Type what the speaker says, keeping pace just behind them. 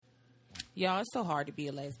Y'all, it's so hard to be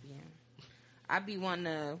a lesbian. I be wanting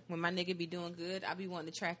to, when my nigga be doing good, I be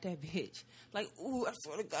wanting to track that bitch. Like, ooh, I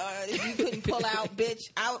swear to God, if you couldn't pull out, bitch,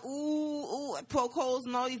 I poke holes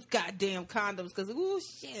in all these goddamn condoms, because, ooh,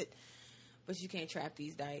 shit. But you can't trap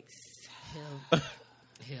these dykes. Hell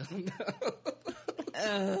no.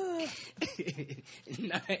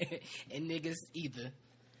 Nah, and niggas either.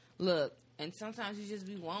 Look, and sometimes you just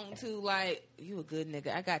be wanting to, like, you a good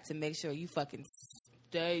nigga. I got to make sure you fucking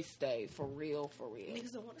stay for real.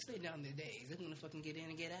 Niggas don't want to stay down their days. They want to fucking get in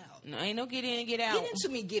and get out. No, ain't no get in and get out. Get into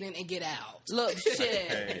me, get in and get out. Look,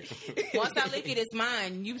 shit. Once I lick it, it's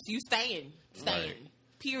mine. You staying. Right.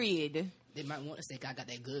 Period. They might want to say, I got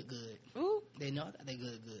that good. Ooh. They know I got that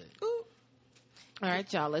good. Ooh. All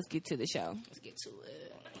right, y'all, let's get to the show. Let's get to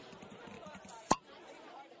it.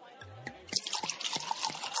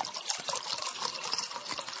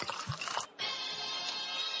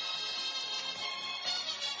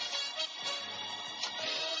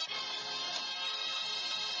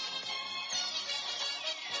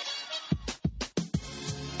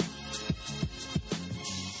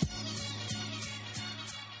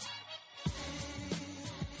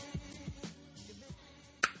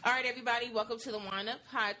 All right, everybody, welcome to the Wind Up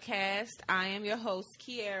Podcast. I am your host,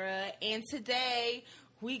 Kiera, and today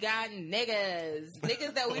we got niggas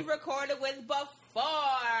that we recorded with before.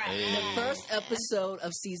 Hey. The first episode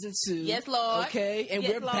of season 2. Yes, Lord. Okay, and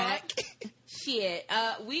Yes, we're Lord. back. Shit,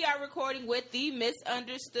 we are recording with the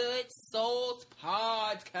Misunderstood Souls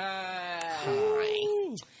Podcast.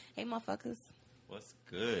 Hi. Hey, motherfuckers. What's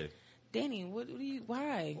good? Danny, what do you?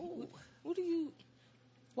 Why? Ooh. What do you?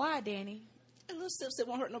 Why, Danny? A little sips that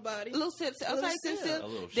won't hurt nobody. A little sips. A little Okay, sip. sip. A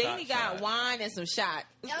little Danny got shot. wine and some shot.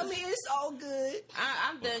 I mean, it's all good.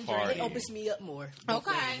 I'm done party. It drinking. opens me up more.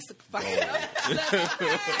 Okay. Okay,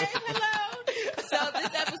 hello. So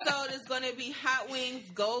this episode is going to be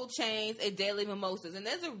HotWings, GoldChains, and Daily Mimosas. And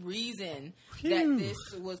there's a reason that this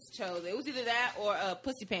was chosen. It was either that or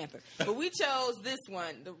Pussy Panther. But we chose this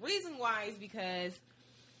one. The reason why is because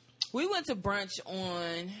we went to brunch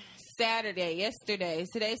on Saturday, yesterday.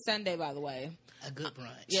 Today's Sunday, by the way. A good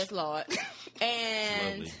brunch. Yes, Lord.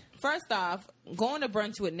 And Lovely. first off, going to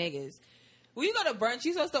brunch with niggas. When you go to brunch,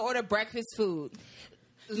 you're supposed to order breakfast food.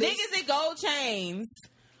 Niggas at GoldChains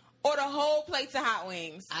order whole plates of hot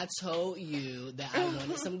wings. I told you that I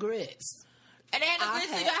wanted some grits. And they had the I grits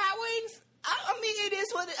in had- your hot wings? I mean, it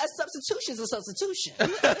is what a substitution's a substitution.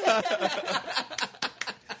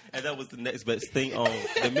 And that was the next best thing on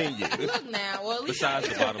the menu. Look now. Well, at least Besides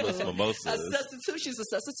the bottomless a mimosas. substitution's a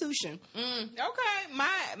substitution. okay,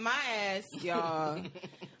 my ass, y'all.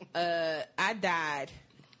 I died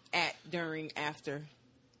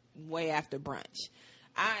way after brunch.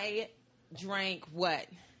 I drank what?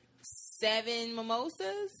 7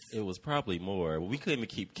 mimosas? It was probably more. We couldn't even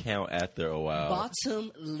keep count after a while.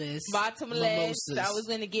 Bottomless. Bottomless. I was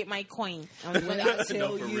going to get my coin. When I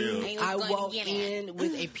tell for you, real. I was gonna walked get in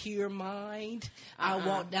with a pure mind. I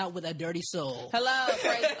walked out with a dirty soul. Hello,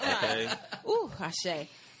 praise Okay. Ooh, Ashe.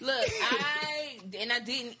 Look, I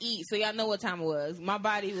didn't eat, so y'all know what time it was. My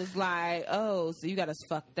body was like, oh, so you got us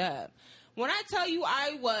fucked up. When I tell you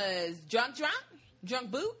I was drunk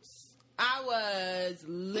boots, I was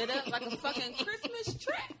lit up like a fucking Christmas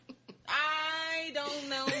tree. I don't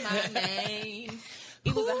know my name.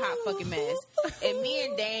 It was a hot fucking mess. And me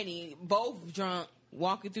and Danny, both drunk,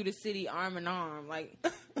 walking through the city arm in arm. Like,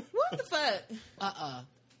 what the fuck?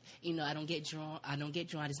 You know, I don't get drunk. I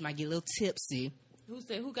just might get a little tipsy. Who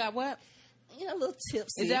said, who got what? You know, a little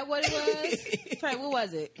tipsy. Is that what it was? Trey, what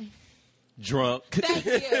was it? Drunk. Thank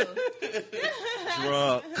you.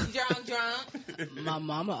 Drunk. Drunk. My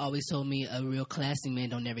mama always told me a real classy man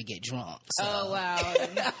don't never get drunk. So. Oh wow!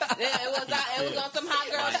 It was on some hot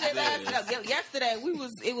girl shit last night. Yesterday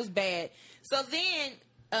it was bad. So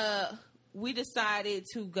then we decided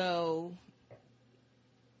to go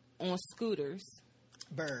on scooters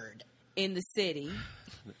Bird. in the city.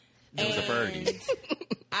 It was a birdie.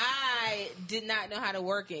 I did not know how to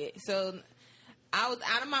work it, so I was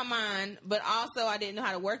out of my mind, but also I didn't know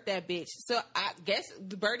how to work that bitch. So I guess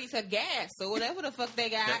the birdies have gas, so whatever the fuck they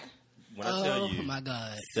got. When I tell you, Oh my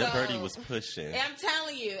God. that So- birdie was pushing. And I'm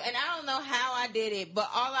telling you, and I don't know how I did it, but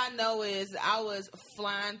all I know is I was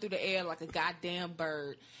flying through the air like a goddamn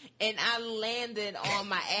bird. And I landed on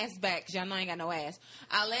my ass back, because y'all know I ain't got no ass.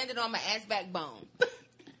 I landed on my ass backbone.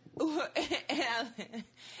 and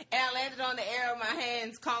I landed on the air with my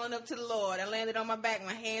hands calling up to the Lord. I landed on my back,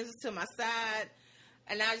 my hands was to my side.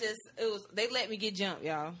 And they let me get jumped,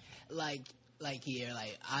 y'all. Like, like here,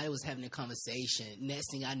 like I was having a conversation.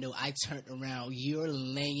 Next thing I know, I turned around. You're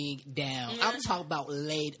laying down. I'm talking about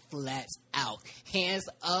laid flats out, hands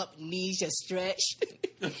up, knees just stretched.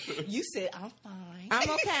 You said, "I'm fine. I'm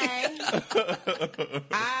okay."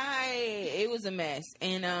 It was a mess,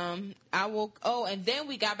 and I woke. Oh, and then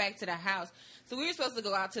we got back to the house. So we were supposed to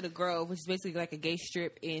go out to the Grove, which is basically like a gay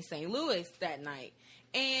strip in St. Louis that night.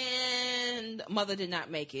 And mother did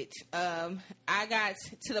not make it. I got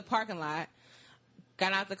to the parking lot,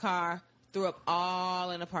 got out the car, threw up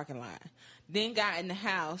all in the parking lot. Then got in the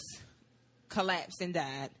house, collapsed and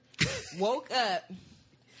died. Woke up,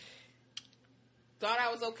 thought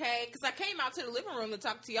I was okay, because I came out to the living room to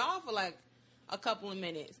talk to y'all for like a couple of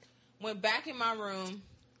minutes. Went back in my room,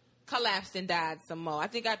 collapsed and died some more. I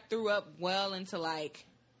think I threw up well into like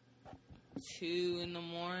 2 in the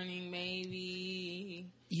morning, maybe.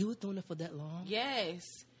 You were doing it for that long? Yes.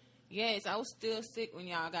 I was still sick when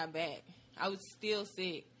y'all got back. I was still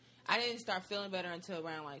sick. I didn't start feeling better until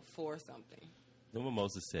around like 4 something. The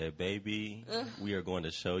Mimosas said, "Baby, we are going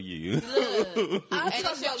to show you." Look, I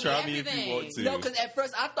Try me if you want to. No, because at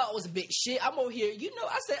first I thought it was big shit. I'm over here,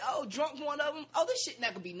 I said, "Oh, drunk one of them. Oh, this shit not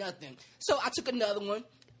gonna be nothing." So I took another one,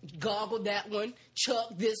 goggled that one,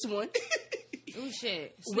 chucked this one. Oh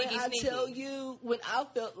shit! Sneaky. Tell you, when I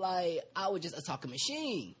felt like I was just a talking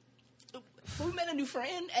machine. We met a new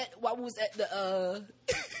friend while we was at the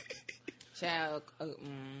Child,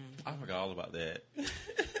 I forgot all about that.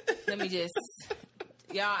 let me just,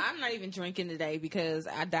 y'all. I'm not even drinking today because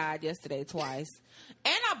I died yesterday twice,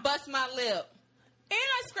 and I bust my lip, and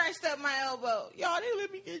I scratched up my elbow. Y'all, they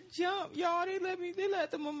let me get jumped. Y'all, they let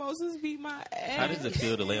the Mimosas beat my ass. How does it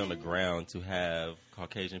feel to lay on the ground to have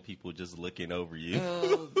Caucasian people just looking over you?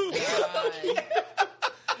 Oh God!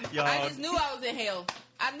 Y'all, I just knew I was in hell.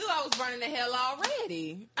 I knew I was burning to hell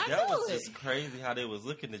already. That was just crazy how they was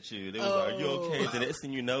looking at you. They was like, "Are you okay?" The next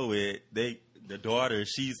thing you know, the daughter,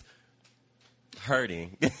 she's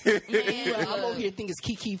hurting. Man, well, I'm over here thinking it's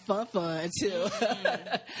Kiki Fun until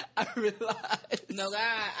I realized. No,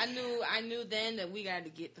 God, I knew then that we got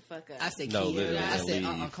to get the fuck up. I said, No, Kiera. literally, I said,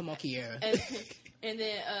 leave. Come on, Kiera. And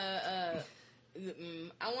then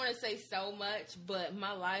I want to say so much, but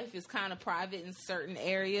my life is kind of private in certain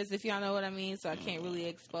areas, if y'all know what I mean. So I can't really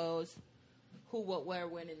expose who, what, where,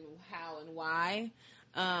 when, and how, and why.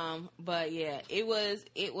 But yeah, it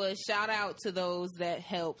was shout out to those that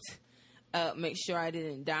helped make sure I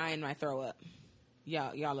didn't die in my throw up.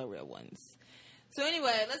 Y'all are real ones. So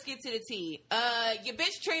anyway, let's get to the tea. Your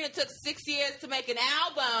bitch Trina took 6 years to make an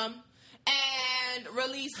album and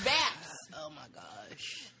release Baps. Oh my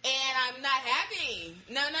gosh. And I'm not happy.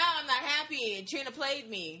 No, I'm not happy. Trina played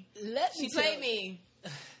me. She played me.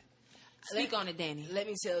 Speak on it, Danny. Let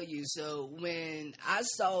me tell you. So when I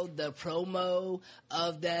saw the promo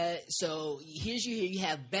of that, so you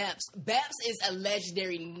have Baps. Baps is a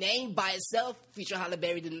legendary name by itself, featuring Halle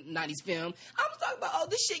Berry, the 90s film. I'm talking about, oh,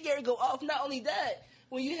 this shit Gary go off. Not only that,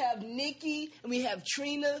 when you have Nicki and we have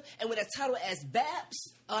Trina, and with a title as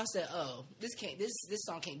Baps, I said, oh, this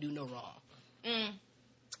song can't do no wrong.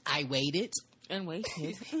 I waited and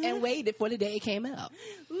waited and waited for the day it came out.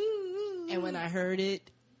 Ooh. And when I heard it,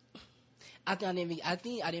 I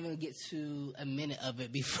think I didn't even get to a minute of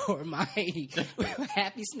it before my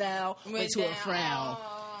happy smile went to a frown.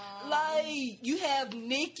 Like, you have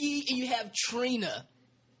Nicki and you have Trina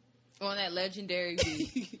on that legendary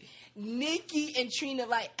beat. Nicki and Trina,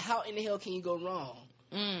 like, how in the hell can you go wrong?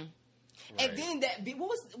 Right. And then that beat, what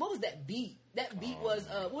was that beat? That beat was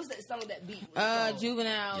what was that song? That beat was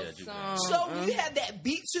Juvenile song. So when you had that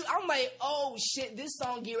beat too, I'm like, oh shit, this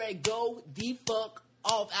song get ready to go the fuck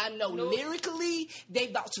off. I know lyrically they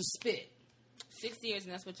about to spit. 6 years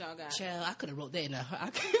and that's what y'all got. Child, I could have wrote that in a right,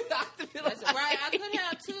 I could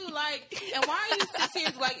have too. Like, and why are you 6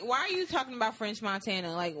 years? Like, why are you talking about French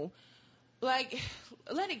Montana? Like,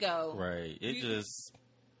 let it go. Right.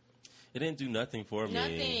 It didn't do nothing for me.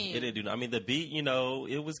 Nothing. It didn't do. I mean, the beat,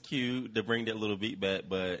 it was cute to bring that little beat back,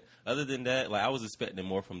 but other than that, like, I was expecting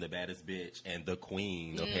more from the baddest bitch and the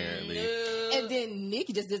queen, apparently. And then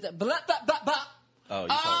Nicki just did that blah blah blah blah. Oh, you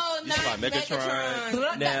talking about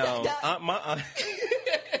Megatron? Now,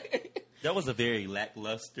 that was a very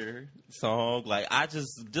lackluster song. Like, I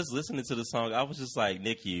just listening to the song, I was just like,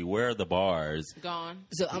 Nicki, where are the bars? Gone.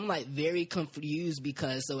 So I'm like very confused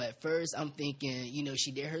because at first I'm thinking,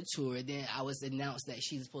 she did her tour. Then I was announced that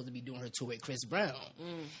she's supposed to be doing her tour with Chris Brown.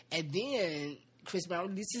 And then Chris Brown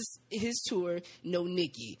releases his tour, no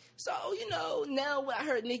Nicki. So, now when I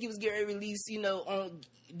heard Nicki was getting ready to release,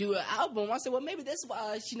 do an album, I said, well, maybe that's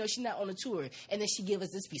why, she's not on the tour. And then she gave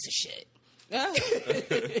us this piece of shit.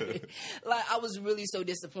 Like, I was really so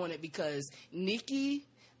disappointed because Nikki,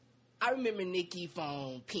 I remember Nikki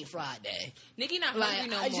from Pink Friday. Nikki not hungry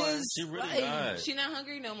no more. She really not. She not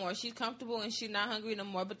hungry no more. She's comfortable and she's not hungry no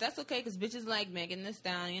more. But that's okay because bitches like Megan Thee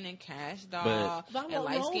Stallion and Cash Doll and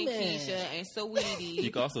Light Skin Keisha and Saweetie.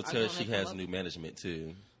 You can also tell she has new management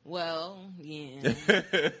too. Well, yeah,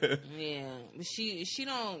 yeah. But she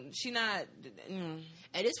not.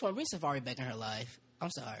 At this point, bring Safari back in her life. I'm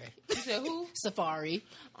sorry. You said who? Safari.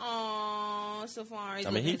 Oh, Safari. I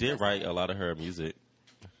mean, he did write a lot of her music.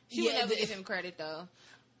 She would never give him credit though.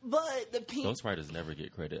 But the Pink... Those writers never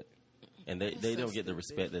get credit. And they don't get the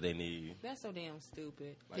respect that they need. That's so damn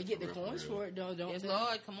stupid. Like, they get the coins for it, don't yes, they?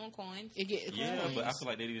 Lord, come on, coins. It get yeah, coins. but I feel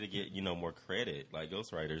like they need to get, more credit, like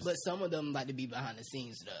ghostwriters. But some of them like to be behind the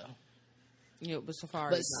scenes, though. Yeah, but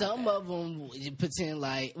Safari. But some of them pretend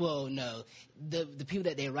like, well, no, the people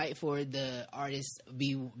that they write for, the artists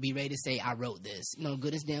be ready to say, "I wrote this."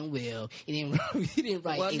 Goodness damn well, he didn't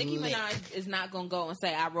write. Well, Nicki Minaj is not gonna go and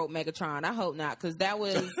say, "I wrote Megatron." I hope not, because that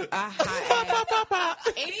was a hot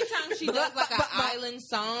ass. Anytime she does like an island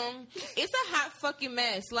song, it's a hot fucking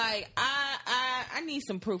mess. Like I need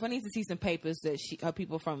some proof. I need to see some papers that her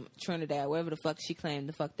people from Trinidad, wherever the fuck she claimed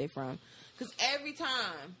the fuck they from, because every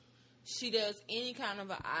time she does any kind of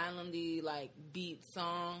an islandy like beat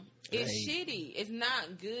song, it's shitty. It's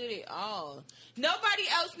not good at all. Nobody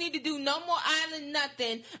else need to do no more island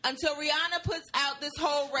nothing until Rihanna puts out this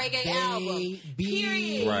whole reggae album.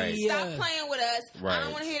 Period. Right. Stop playing with us. Right. I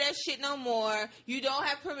don't want to hear that shit no more. You don't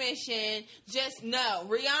have permission. Just no.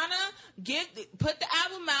 Rihanna, put the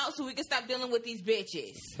album out so we can stop dealing with these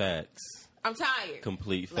bitches. Facts. I'm tired.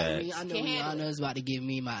 Complete facts. I know Rihanna's about to give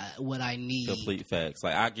me what I need. Complete facts.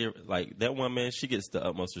 Like, I give, like, that woman, she gets the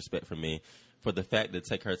utmost respect from me for the fact to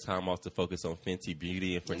take her time off to focus on Fenty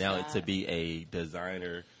Beauty and for now to be a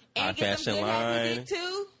designer, high fashion line.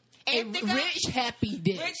 Too. And rich happy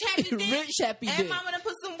dick. Rich happy dick. And mama done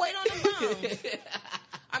put some weight on the bones.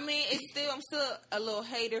 I mean, I'm still a little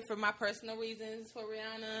hater for my personal reasons for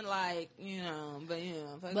Rihanna,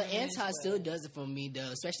 But Anti still does it for me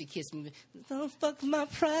though, especially Kiss Me. Don't fuck my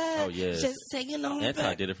pride. Oh yes, just taking on.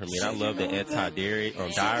 Anti did it for me, and I love the Anti Diary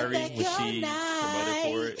when she promoted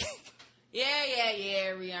for it.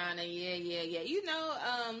 Yeah, Rihanna,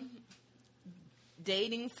 yeah.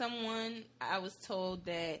 Dating someone, I was told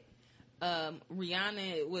that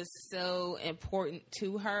Rihanna was so important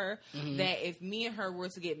to her that if me and her were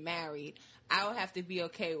to get married, I would have to be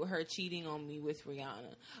okay with her cheating on me with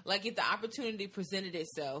Rihanna. Like, if the opportunity presented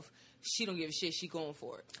itself, she don't give a shit. She going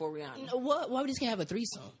for it for Rihanna. Why we just can't have a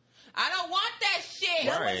threesome? I don't want that shit.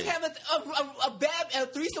 Right. Have a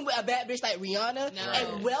threesome with a bad bitch like Rihanna,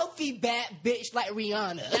 a wealthy bad bitch like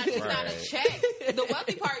Rihanna. That's just not a check. The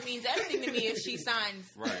wealthy part means everything to me if she signs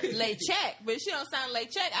lay check. But if she don't sign lay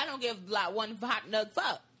check, I don't give like one hot nug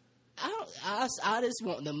fuck. I just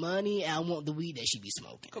want the money and I want the weed that she be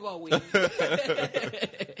smoking. Come on, weed. That's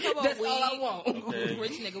all I want. Okay.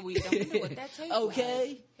 Rich nigga weed. Don't know what that tastes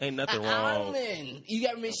like. Ain't nothing wrong. Island. You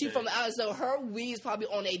got to remember, she from the island, so her weed is probably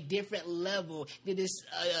on a different level than this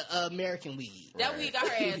American weed. That weed got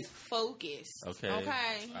her ass focused. Okay.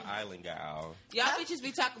 An island gal. Y'all bitches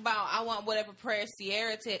be talking about, I want whatever prayer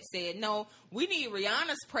Sierra said. No, we need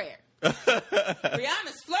Rihanna's prayer.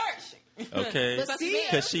 Rihanna's flourishing. Okay,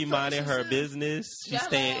 because she minding her business, she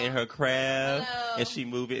staying in her craft, and she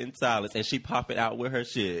moving in silence, and she pop it out with her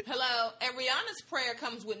shit. Hello, and Rihanna's prayer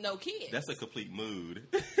comes with no kids. That's a complete mood.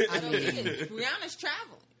 Rihanna's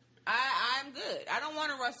traveling. I'm good. I don't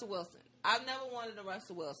want a Russell Wilson. I've never wanted a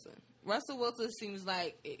Russell Wilson. Russell Wilson seems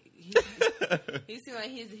like he seems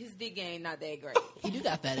like his dick game not that great. He do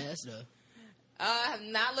got fat ass though. I have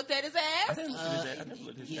not looked at his ass. I never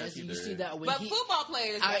looked at his ass either. You see that when football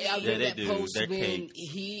players. I read that post They're when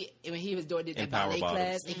he was doing that ballet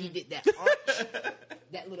class and he did that arch,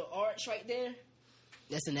 that little arch right there.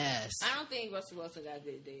 That's an ass. I don't think Russell Wilson got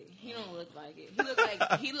good dick. He don't look like it.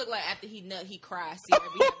 He look like after he nut, he cries. Sierra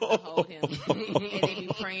be having to hold him, and they be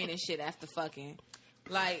praying and shit after fucking.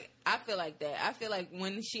 Like, I feel like that. I feel like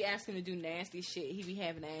when she asks him to do nasty shit, he be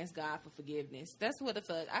having to ask God for forgiveness. That's what the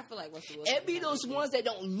fuck. I feel like Russell Wilson. It be those ones that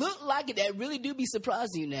don't look like it that really do be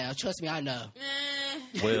surprising you now. Trust me, I know.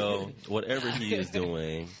 Well, whatever he is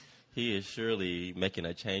doing, he is surely making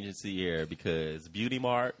a change in Sierra because Beauty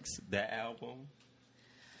Marks, that album.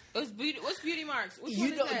 What's Beauty Marks? Which you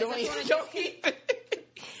one is that?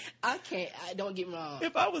 I can't. Don't get me wrong.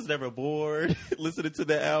 If I was never bored listening to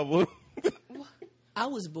that album. I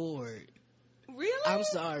was bored. Really? I'm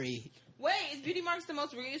sorry. Wait, is Beauty Marks the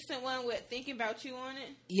most recent one with Thinking About You on it?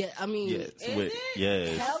 Yeah, I mean, Yes, is it?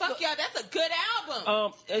 Yes. Fuck y'all, that's a good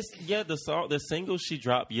album. The single she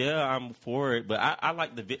dropped. Yeah, I'm for it, but I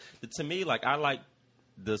like to me, like I like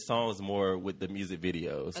the songs more with the music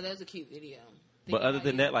videos. Oh, that's a cute video. But other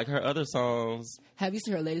than that, like her other songs. Have you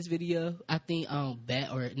seen her latest video? I think her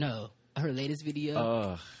latest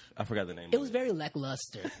video. I forgot the name. It was very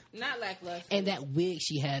lackluster. Not lackluster. And that wig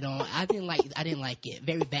she had on, I didn't like it.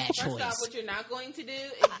 Very bad choice. First off, what you're not going to do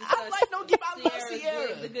is I love Sierra.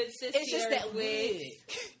 Wig, the good sis It's just Sierra's that wig.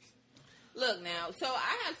 Look now, so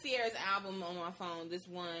I have Sierra's album on my phone. This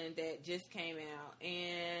one that just came out,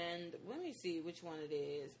 and let me see which one it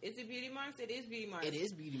is. Is it Beauty Marks? It is Beauty Marks. It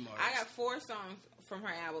is Beauty Marks. I got 4 songs from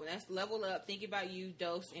her album. That's Level Up, Think About You,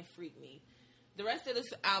 Dose, and Freak Me. The rest of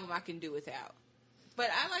this album I can do without. But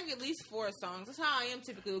I like at least 4 songs. That's how I am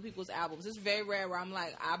typically with people's albums. It's very rare where I'm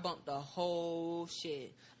like, I bump the whole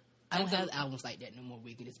shit. I don't have albums like that no more.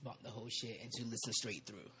 We can just bump the whole shit and just listen straight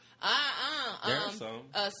through.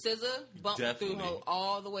 SZA bumped through her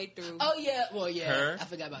all the way through. Oh yeah, well yeah. Her? I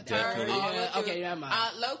forgot about Definitely. that. Okay, never mind.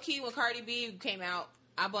 Low key when Cardi B came out,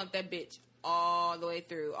 I bumped that bitch all the way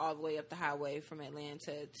through, all the way up the highway from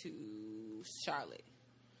Atlanta to Charlotte.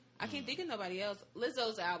 I can't think of nobody else.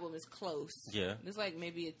 Lizzo's album is close. Yeah. There's like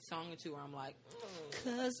maybe a song or two where I'm like,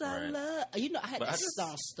 Cause I love... I had that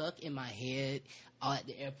song stuck in my head at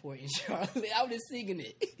the airport in Charlotte. I was just singing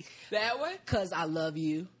it. that one? Cause I love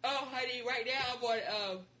you. Oh, honey, right now I'm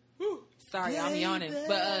on, sorry, I'm yawning.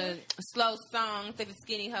 But slow song for the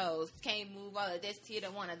skinny hoes. Can't move all of this to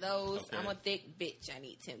the one of those. Okay. I'm a thick bitch. I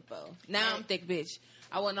need tempo. Now I'm thick bitch.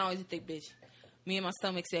 I wasn't always a thick bitch. Me and my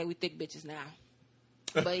stomach said we thick bitches now.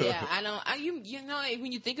 But yeah, you know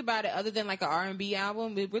when you think about it, other than like an R&B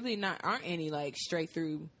album, it really aren't any like straight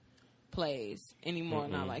through plays anymore.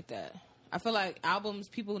 Not like that. I feel like albums,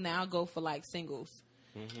 people now go for like singles.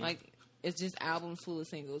 Like it's just albums full of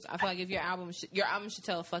singles. I feel like if your album should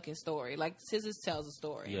tell a fucking story. Like Scissors tells a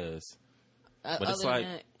story. Yes. But it's like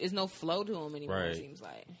there's no flow to them anymore. Right. It seems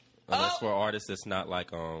like. Unless for artists that's not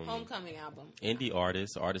like Homecoming album. Indie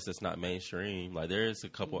artists that's not mainstream. Like there's a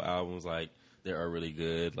couple albums like that are really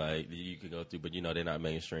good, like you can go through, but they're not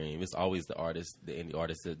mainstream. It's always the indie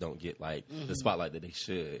artists that don't get like the spotlight that they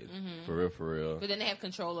should. For real. But then they have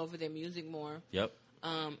control over their music more. Yep.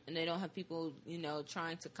 And they don't have people,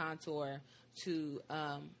 trying to contour to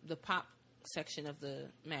the pop section of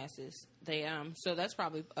the masses. They so that's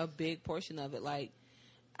probably a big portion of it. Like,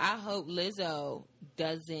 I hope Lizzo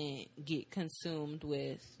doesn't get consumed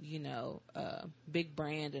with, big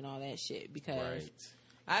brand and all that shit, because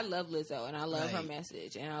I love Lizzo and I love her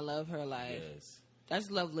message and I love her I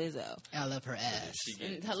just love Lizzo. I love her ass.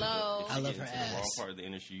 Hello. I love her ass. The ass. wrong part of the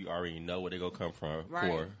industry, you already know where they're going to come from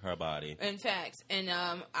for her body. In fact, and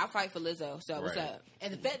I fight for Lizzo, so what's up?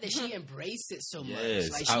 And the fact that she embraced it so much.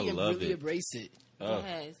 Yes, like, she really embraced it.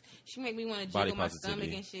 Yes. She make me want to jiggle my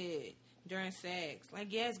stomach and shit during sex.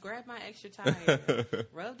 Like, yes, grab my extra tire.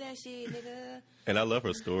 Rub that shit, nigga. And I love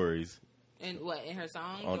her stories. And what, in her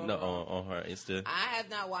songs? On her Insta. I have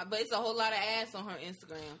not watched, but it's a whole lot of ass on her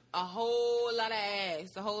Instagram. A whole lot of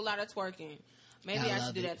ass. A whole lot of twerking. Maybe I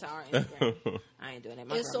should do that to our Instagram. I ain't doing that.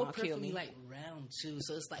 My it's so perfectly me. Like round too,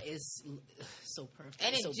 so it's like it's so perfect.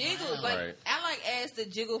 And it jiggles. Like I like ass to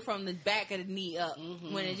jiggle from the back of the knee up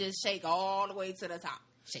when it just shake all the way to the top.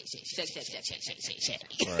 Shake.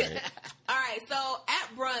 Right. All right, so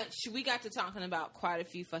at brunch, we got to talking about quite a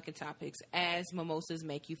few fucking topics, as mimosas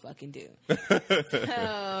make you fucking do.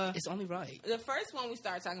 It's only right. The first one we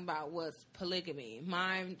started talking about was polygamy.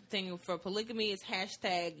 My thing for polygamy is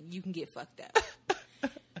hashtag you can get fucked up.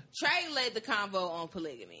 Trey led the convo on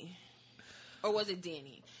polygamy. Or was it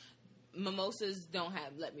Danny? Mimosas don't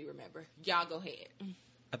have, let me remember. Y'all go ahead.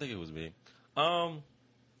 I think it was me.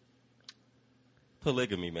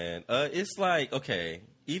 Polygamy, man. It's like, okay,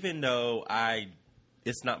 even though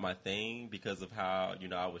it's not my thing because of how,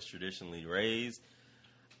 I was traditionally raised,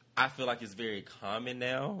 I feel like it's very common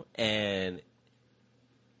now, and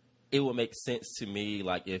it would make sense to me,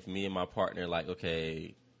 like, if me and my partner, like,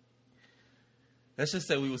 okay, let's just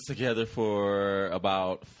say we was together for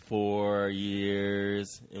about 4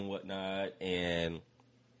 years and whatnot, and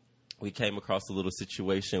we came across a little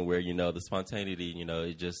situation where, the spontaneity,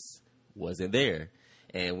 it just wasn't there,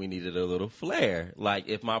 and we needed a little flair. Like,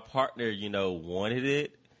 if my partner, wanted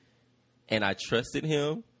it, and I trusted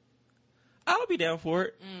him, I'll be down for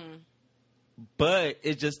it. But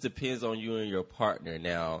it just depends on you and your partner.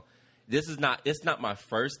 Now, it's not my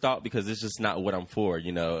first thought, because it's just not what I'm for.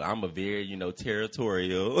 I'm a very,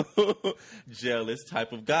 territorial, jealous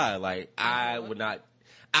type of guy. Like, I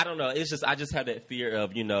I don't know. It's just I just have that fear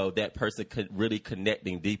of that person really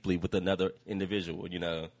connecting deeply with another individual.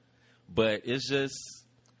 But it's just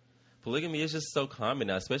polygamy is just so common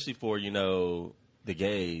now, especially for the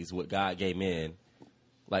gays. What God gave men,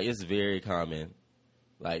 like it's very common,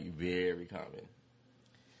 like very common.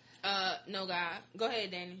 No, God, go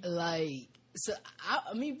ahead, Danny. Like, so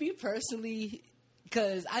I mean, me personally,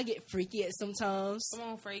 because I get freaky at sometimes. Come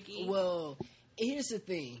on, freaky. Well, here's the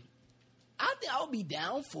thing. I think I'll be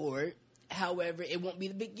down for it. However, it won't be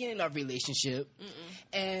the beginning of our relationship.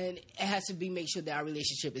 And it has to be make sure that our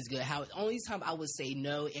relationship is good. Only time I would say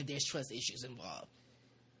no if there's trust issues involved.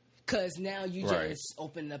 Because now you just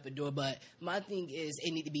open up a door. But my thing is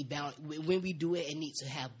it need to be bound. When we do it, it needs to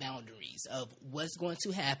have boundaries of what's going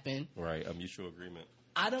to happen. Right, a mutual agreement.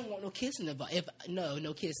 I don't want no kissing involved.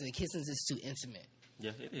 No kissing. Kissing is too intimate.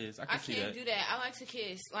 Yeah, it is. I can't do that. I like to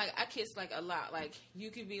kiss. Like, I kiss, like, a lot. Like, you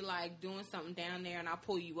could be, like, doing something down there, and I'll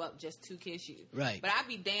pull you up just to kiss you. Right. But I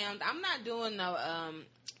be damned. I'm not doing no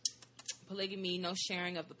polygamy, no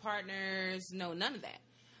sharing of the partners, no, none of that.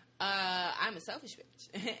 I'm a selfish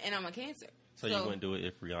bitch, and I'm a Cancer. So you wouldn't do it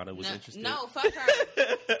if Rihanna was interested? No, fuck her.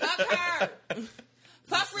 Fuck her.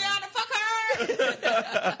 Fuck Rihanna, fuck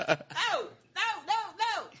her. No.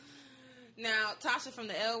 Now, Tasha from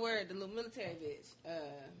the L Word, the little military bitch,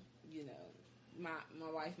 my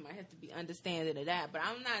wife might have to be understanding of that, but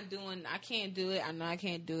I can't do it. I know I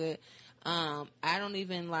can't do it. I don't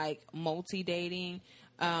even like multi-dating.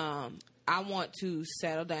 I want to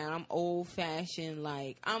settle down. I'm old-fashioned,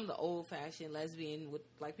 like, I'm the old-fashioned lesbian with,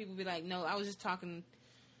 like, people be like, no, I was just talking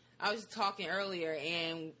earlier,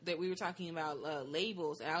 and that we were talking about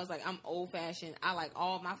labels, and I was like, I'm old-fashioned. I like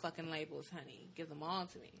all my fucking labels, honey. Give them all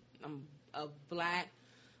to me. I'm a black,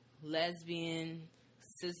 lesbian,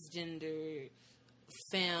 cisgender,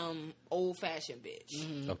 femme, old-fashioned bitch.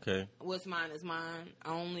 Mm-hmm. Okay. What's mine is mine.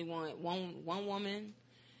 I only want one woman.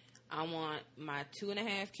 I want my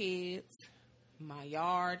 2.5 kids, my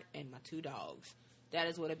yard, and my 2 dogs. That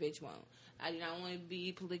is what a bitch wants. I do not want to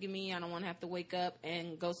be polygamy. I don't want to have to wake up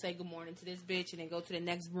and go say good morning to this bitch and then go to the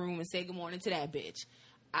next room and say good morning to that bitch.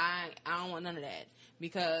 I don't want none of that.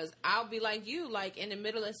 Because I'll be like you, like in the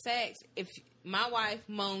middle of sex, if my wife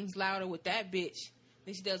moans louder with that bitch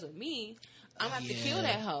than she does with me, I'm going to have to kill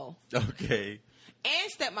that hoe. Okay.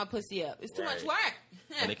 And step my pussy up. It's too much work.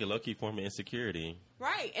 And it can low-key form an insecurity.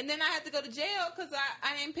 Right. And then I have to go to jail because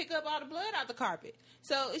I didn't pick up all the blood out the carpet.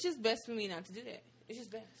 So it's just best for me not to do that. It's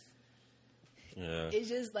just best. Yeah. It's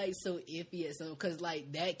just like so iffy at some, because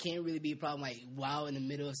like that can really be a problem. Like while in the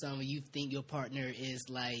middle of something, you think your partner is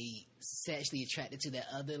like sexually attracted to that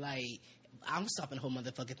other. Like I'm stopping the whole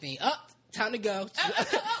motherfucking thing. Time to go.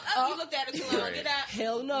 You looked at it too long. Right. Get out.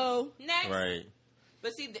 Hell no. Next. Right.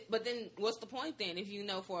 But see, but then what's the point then? If you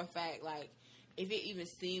know for a fact, like if it even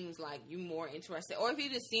seems like you're more interested, or if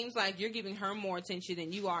it just seems like you're giving her more attention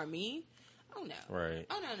than you are me. Oh no. Right.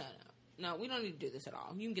 Oh no. No, we don't need to do this at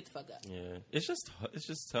all. You can get the fuck up. Yeah, it's just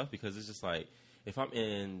tough because it's just like if I'm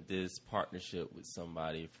in this partnership with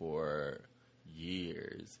somebody for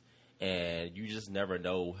years and you just never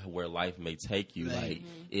know where life may take you. Right. Like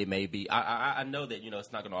it may be. I know that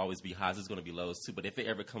it's not going to always be highs. It's going to be lows too. But if it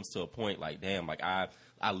ever comes to a point like damn, like I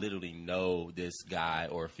literally know this guy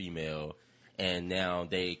or female, and now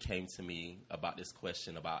they came to me about this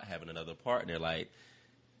question about having another partner, like.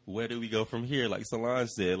 Where do we go from here? Like Solange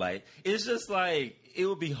said, like, it's just like, it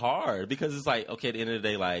would be hard because it's like, okay, at the end of the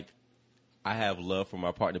day, like, I have love for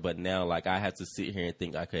my partner, but now, like, I have to sit here and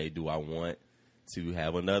think, okay, do I want to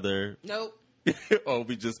have another? Nope. Or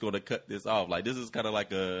we just going to cut this off? Like, this is kind of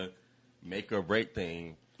like a make or break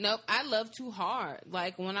thing. Nope. I love too hard.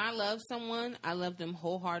 Like, when I love someone, I love them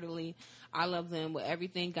wholeheartedly. I love them with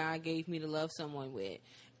everything God gave me to love someone with.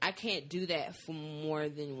 I can't do that for more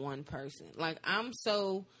than one person. Like, I'm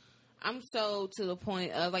so to the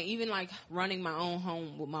point of, like, even, like, running my own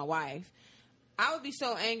home with my wife. I would be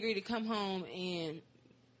so angry to come home and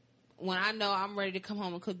when I know I'm ready to come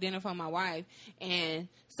home and cook dinner for my wife and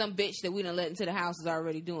some bitch that we done let into the house is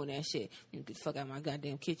already doing that shit. You get the fuck out of my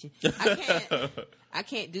goddamn kitchen. I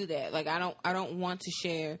can't do that. Like, I don't want to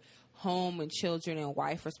share home and children and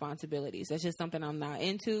wife responsibilities. That's just something I'm not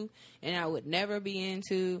into and I would never be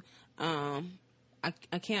into. I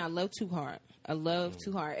can't. I love too hard. I love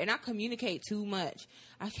too hard. And I communicate too much.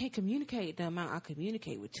 I can't communicate the amount I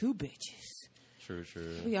communicate with 2 bitches. True.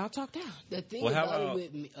 We all talk down. The thing Well, how about about- it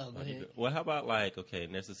with me, go ahead. Well, how about like, okay,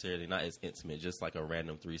 necessarily not as intimate, just like a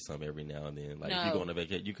random threesome every now and then. Like, No. if you go on a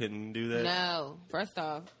vacation, you couldn't do that? No. First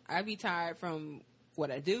off, I be tired from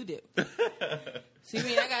what I do. So you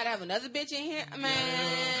mean I gotta have another bitch in here?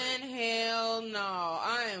 Man, hell no.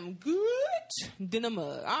 I am good. than a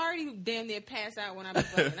mug. I already damn near pass out when I be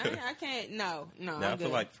fucking. I can't. No. Now I'm I feel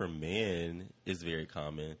good. like for men, it's very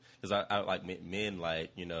common because I like men,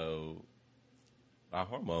 like, you know, our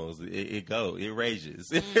hormones. It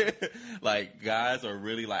rages. Like guys are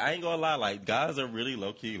really like, I ain't gonna lie, like guys are really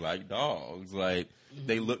low key like dogs. Like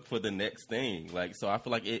they look for the next thing. Like so, I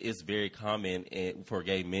feel like it's very common for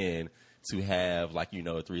gay men to have, like, you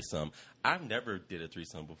know, a threesome. I've never did a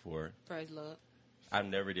threesome before. Praise Lord. I've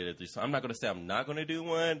never did a threesome. I'm not going to say I'm not going to do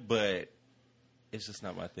one, but it's just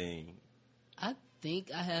not my thing. I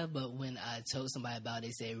think I have, but when I told somebody about it,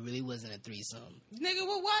 they said it really wasn't a threesome. Nigga,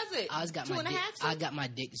 what was it? I just got Two my and a dick. half? I just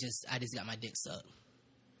got my dick sucked.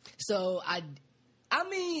 So I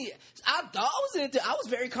mean, I thought I was into. I was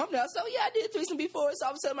very confident. So yeah, I did a threesome before. So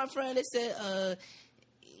I was telling my friend. They said,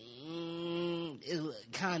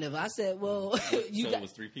 kind of. I said, well, it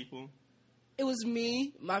was 3 people? It was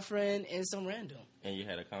me, my friend, and some random. And you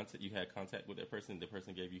had contact with that person. The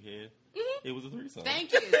person gave you head. Mm-hmm. It was a threesome.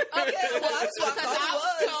 Thank you. Okay, well, that's what Because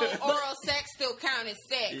I was told oral sex still counted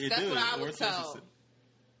sex. That's what I was told.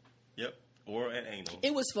 Yep, oral and anal.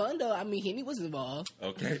 It was fun though. I mean, Henny was involved.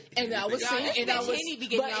 Okay. And I was single. And I was. Henny be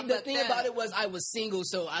getting y'all But the fucked thing up. about it was, I was single,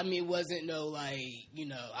 so I mean, it wasn't no like, you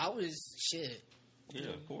know, I was shit.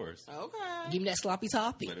 Yeah, of course. Okay. Give me that sloppy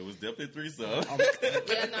toppy. But it was definitely a threesome.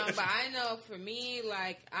 Yeah, no, but I know for me,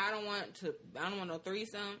 like, I don't want no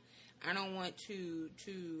threesome. I don't want to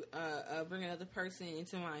bring another person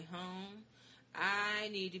into my home. I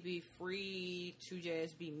need to be free to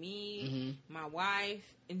just be me, my wife,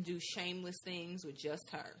 and do shameless things with just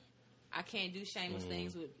her. I can't do shameless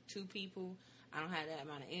things with 2 people. I don't have that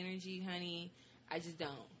amount of energy, honey. I just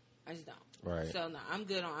don't. Right. So no, I'm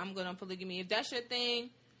good on polygamy. If that's your thing,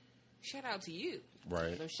 shout out to you.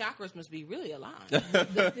 Right. Those chakras must be really aligned.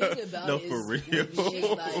 The thing about No, it is, for real.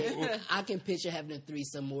 it's like, I can picture having a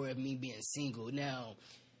threesome more of me being single. Now,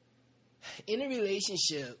 in a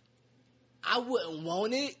relationship, I wouldn't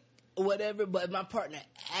want it or whatever, but if my partner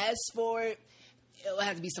asks for it, it'll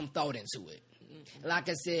have to be some thought into it. Like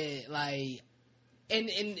I said, like, and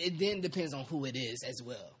it then depends on who it is as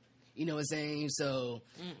well. You know what I'm saying? So,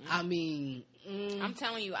 I mean... I'm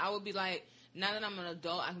telling you, I would be like, now that I'm an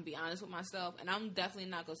adult, I can be honest with myself, and I'm definitely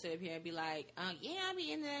not going to sit up here and be like, yeah, I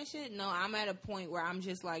be into that shit. No, I'm at a point where I'm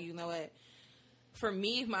just like, you know what? For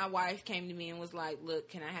me, if my wife came to me and was like, look,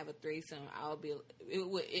 can I have a threesome?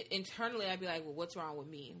 Internally, I'd be like, well, what's wrong with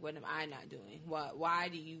me? What am I not doing? Why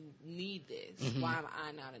do you need this? Why am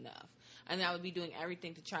I not enough? And I would be doing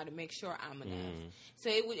everything to try to make sure I'm enough. So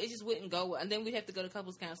it just wouldn't go well. And then we'd have to go to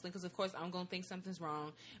couples counseling because, of course, I'm going to think something's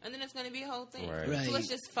wrong. And then it's going to be a whole thing. Right. So let's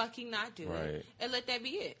just fucking not do it. And let that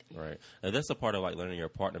be it. Right. And that's a part of, like, learning your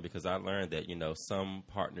partner, because I learned that, you know, some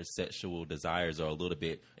partners' sexual desires are a little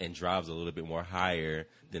bit, and drives a little bit more higher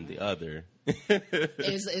than the other.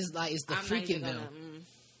 It's like, it's the I'm freaking though.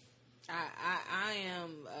 I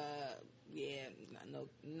am,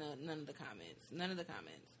 none of the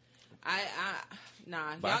comments.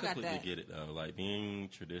 Nah, But y'all I got completely that. get it though. Like being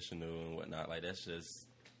traditional and whatnot, like that's just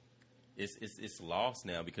it's lost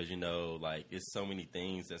now because, you know, like it's so many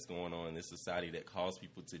things that's going on in this society that cause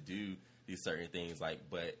people to do these certain things. Like,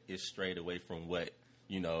 but it's strayed away from what,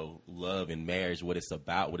 you know, love and marriage, what it's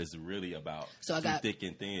about, what it's really about. So through thick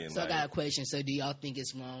and thin. So like, I got a question. So do y'all think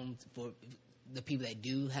it's wrong for the people that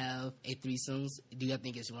do have a threesomes? Do y'all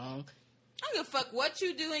think it's wrong? I don't give a fuck what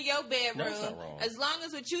you do in your bedroom. No, it's not wrong. As long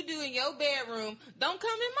as what you do in your bedroom don't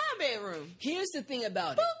come in my bedroom. Here's the thing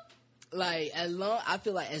about it. Like, I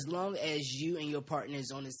feel like as long as you and your partner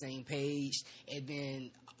is on the same page, and then,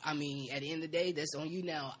 I mean, at the end of the day, that's on you.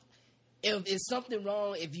 Now, if it's something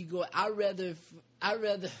wrong, if you go, I'd rather, how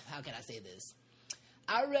can I say this?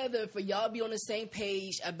 I'd rather for y'all be on the same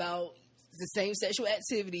page about the same sexual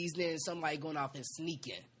activities than somebody going off and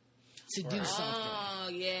sneaking to do something. Oh,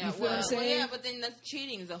 yeah. You feel what I'm saying? Yeah, but then that's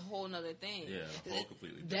cheating is a whole nother thing. Yeah, a whole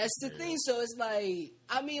completely. That's the thing. So it's like,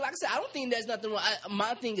 I mean, like I said, I don't think there's nothing wrong.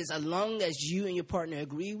 My thing is, as long as you and your partner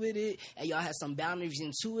agree with it and y'all have some boundaries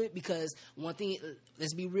into it, because one thing,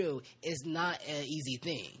 let's be real, it's not an easy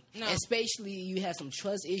thing. No. Especially you have some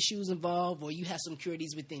trust issues involved, or you have some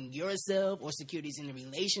securities within yourself, or securities in the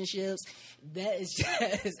relationships. That is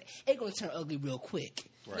just, it's going to turn ugly real quick.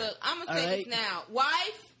 Right. Look, I'm going to say this now.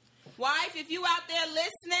 Wife, if you out there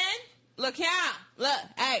listening, look here.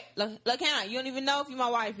 Look here. You don't even know if you're my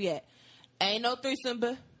wife yet. Ain't no threesome,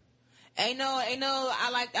 but ain't no.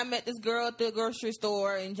 I met this girl at the grocery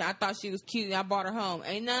store and I thought she was cute and I brought her home.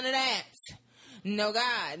 Ain't none of that. No,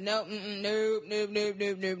 God. Nope. Nope.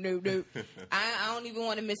 Nope. I don't even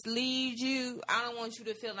want to mislead you. I don't want you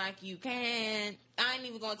to feel like you can. I ain't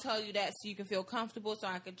even going to tell you that so you can feel comfortable so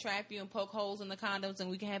I can trap you and poke holes in the condoms and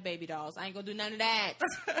we can have baby dolls. I ain't going to do none of that.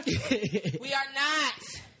 We are not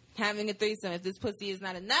having a threesome. If this pussy is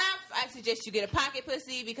not enough, I suggest you get a pocket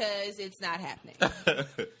pussy because it's not happening.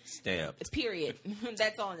 Stamped. Period.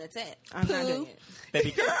 That's all and that's it. I'm not doing it.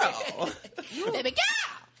 Baby girl. Baby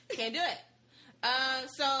girl. Can't do it.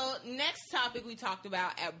 So next topic we talked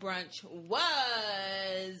about at brunch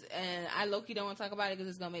was, and I low-key don't want to talk about it because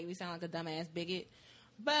it's going to make me sound like a dumbass bigot,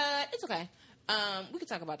 but it's okay. We can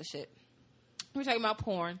talk about the shit. We're talking about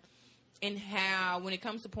porn and how when it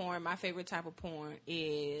comes to porn, my favorite type of porn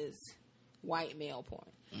is white male porn.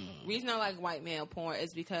 Reason I like white male porn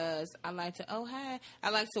is because I like to, I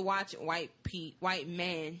like to watch white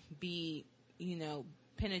men be,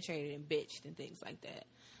 penetrated and bitched and things like that.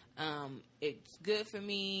 It's good for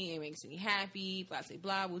me. It makes me happy. Blah, blah,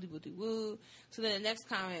 blah, woo, woo, woo. So then the next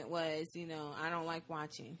comment was, I don't like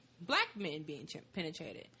watching black men being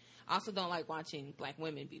penetrated. I also don't like watching black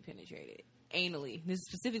women be penetrated anally. This is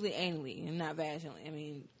specifically anally and not vaginally. I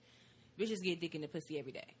mean, bitches get dick in the pussy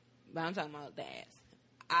every day, but I'm talking about the ass.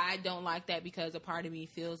 I don't like that because a part of me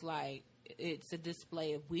feels like it's a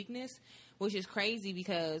display of weakness, which is crazy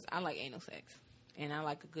because I like anal sex and I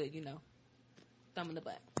like a good, thumb in the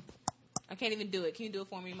butt. I can't even do it. Can you do it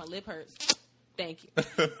for me? My lip hurts. Thank you.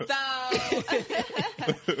 So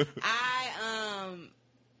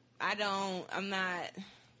I'm not.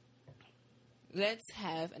 Let's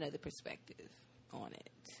have another perspective on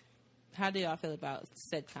it. How do y'all feel about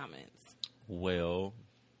said comments? Well,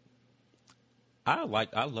 I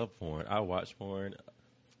love porn. I watch porn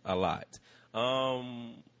a lot.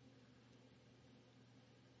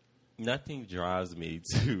 Nothing drives me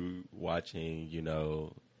to watching,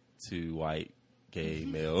 two white gay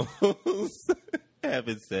males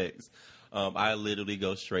having sex. I literally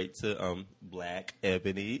go straight to Black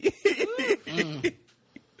Ebony.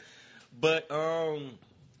 But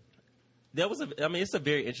it's a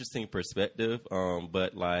very interesting perspective,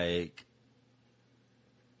 but like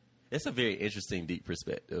it's a very interesting deep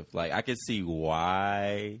perspective. Like I can see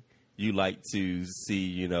why you like to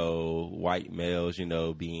see, white males,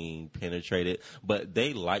 being penetrated, but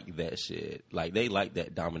they like that shit. Like they like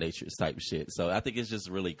that dominatrix type shit. So I think it's just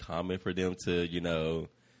really common for them to,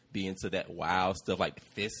 be into that wild stuff like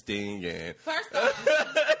fisting and. First off,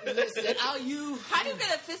 listen, how do you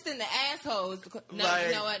get a fist in the assholes? No, like,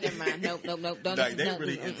 you know what? Never mind. Nope. Don't. Like they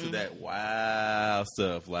really into that wild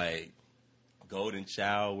stuff, like golden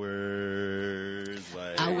showers.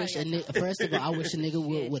 Like I wish a nigga. First of all, I wish a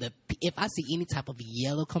nigga would if I see any type of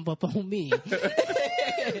yellow come up on me.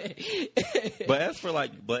 But as for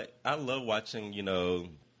but I love watching,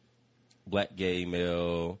 black gay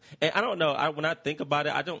male, and I don't know. When I think about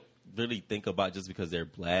it, I don't really think about just because they're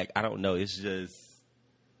black. I don't know. It's just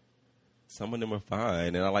some of them are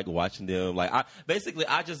fine, and I like watching them. Like I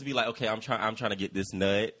just be like, okay, I'm trying to get this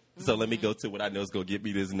nut, so let me go to what I know is gonna get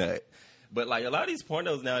me this nut. But like a lot of these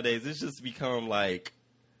pornos nowadays, it's just become like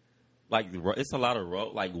it's a lot of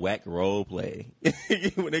whack role play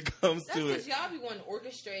when it comes to it. That's because y'all be wanting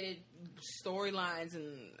orchestrated storylines,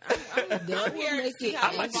 and I'm here to see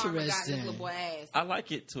how the farmer got his little boy ass. I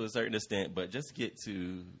like it to a certain extent, but just get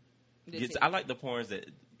to I like the porns that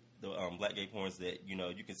the black gay porns that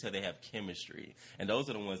you can tell they have chemistry, and those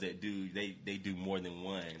are the ones that they do more than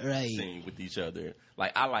one scene with each other.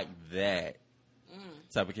 Like I like that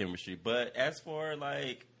type of chemistry. But as for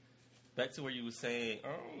back to where you were saying,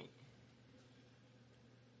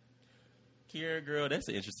 Kiera, girl, that's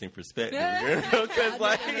an interesting perspective, girl.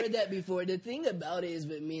 I heard that before. The thing about it is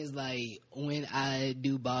with me is when I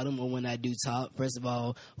do bottom or when I do top, first of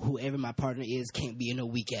all, whoever my partner is can't be no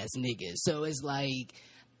weak ass nigga. So it's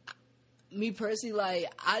me personally,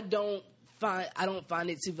 I don't find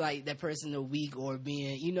it to that person a weak or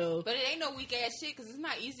being, But it ain't no weak ass shit because it's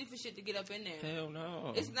not easy for shit to get up in there. Hell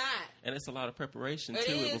no, it's not. And it's a lot of preparation it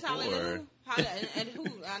to is, it before. And who?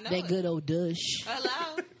 I know that good old dush.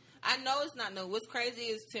 Hello. I know it's not no. What's crazy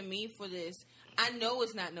is to me for this, I know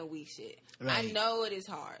it's not no weak shit. Right. I know it is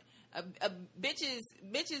hard. Bitches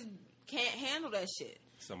can't handle that shit.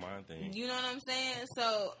 It's a mind thing. You know what I'm saying?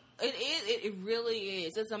 So it is. It really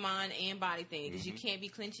is. It's a mind and body thing because you can't be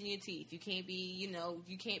clenching your teeth. You can't be.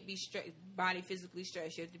 You can't be body physically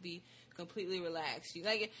stressed. You have to be completely relaxed.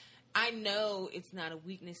 I know it's not a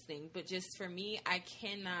weakness thing, but just for me, I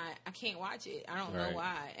can't watch it. I don't know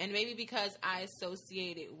why. And maybe because I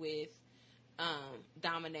associate it with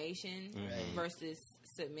domination versus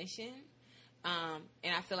submission.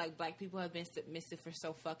 And I feel like black people have been submissive for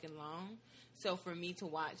so fucking long. So for me to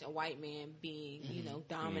watch a white man being,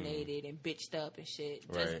 dominated and bitched up and shit,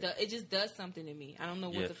 it just does something to me. I don't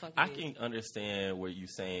know what the fuck it is. I can understand what you're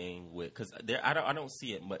saying because I don't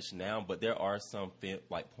see it much now, but there are some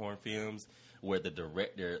porn films where the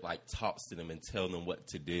director like talks to them and tell them what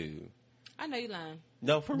to do. I know you lying.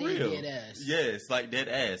 No, for real. Dead ass. Yes, like dead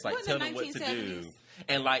ass. Like tell them what to do.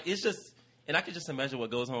 And like it's just. And I can just imagine what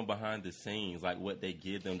goes on behind the scenes, like what they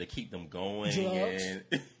give them to keep them going. Drugs.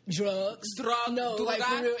 No, drugs. Like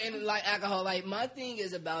for real, and like alcohol. Like my thing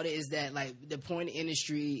is about it is that like the porn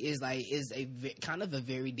industry is kind of a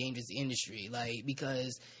very dangerous industry. Like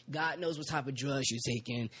because God knows what type of drugs you're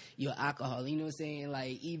taking, your alcohol. You know what I'm saying?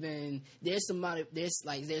 Like even there's some of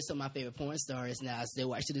my favorite porn stars now I still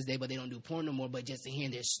watch to this day, but they don't do porn no more. But just to hear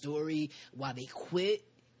their story why they quit,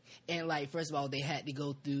 and like first of all they had to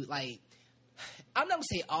go through like. I'm not going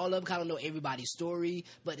to say all of them because I don't know everybody's story,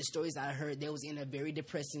 but the stories I heard, they was in a very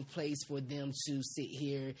depressing place for them to sit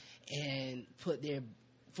here and for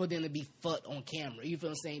them to be fucked on camera. You feel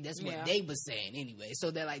what I'm saying? That's what they was saying anyway.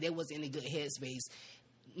 So that like they was in a good headspace.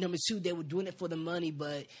 Number two, they were doing it for the money,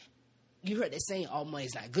 but you heard that saying, all money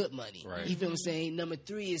is not good money. Right. You feel what I'm saying? Number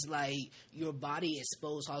three is like your body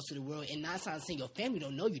exposed all to the world, and 9 times 10 your family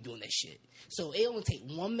don't know you're doing that shit. So it only take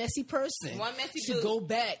one messy person to go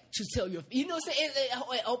back to tell your, you know what I'm saying?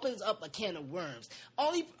 It opens up a can of worms.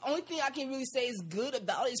 Only thing I can really say is good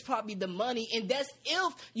about it is probably the money, and that's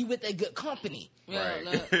if you with a good company. Right.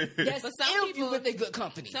 That's if you with a good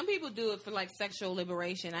company. Some people do it for like sexual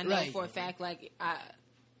liberation. I know for a fact, like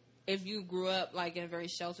if you grew up like in a very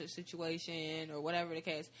sheltered situation or whatever the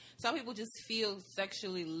case, some people just feel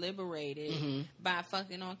sexually liberated by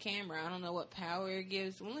fucking on camera. I don't know what power it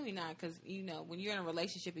gives. Well, let me not, because when you're in a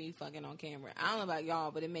relationship and you fucking on camera, I don't know about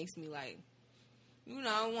y'all, but it makes me like,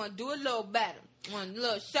 I want to do a little better. Want a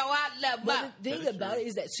little show out a little better. But the thing about it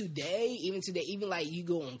is that even like you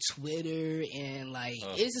go on Twitter and like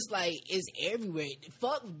it's just like it's everywhere.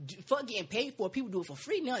 Fuck getting paid for it. People do it for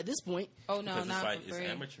free now at this point. Oh no, not like, for free.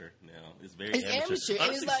 It's amateur now. It's very amateur. Honestly,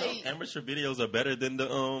 and it's like some amateur videos are better than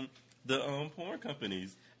the porn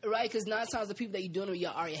companies. Right, because 9 times the people that you're doing it with,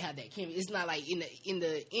 y'all already have that chemistry. It's not like in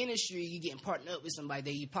the industry you getting partnered up with somebody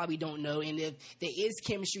that you probably don't know, and if there is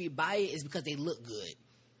chemistry by it, it's because they look good.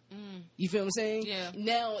 You feel what I'm saying? Yeah.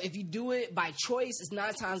 Now, if you do it by choice, it's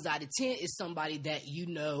 9 times out of 10 it's somebody that you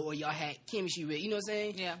know or y'all had chemistry with. You know what I'm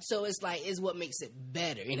saying? Yeah. So it's like it's what makes it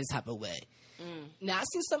better in a type of way. Now I've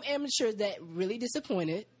seen some amateurs that really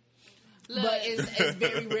disappointed. Look, but it's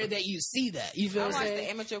very rare that you see that. You feel what I'm saying? I watched the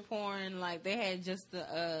amateur porn, like they had just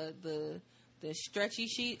the stretchy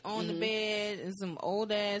sheet on the bed and some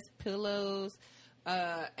old ass pillows,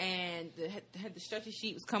 and the stretchy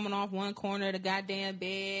sheet was coming off one corner of the goddamn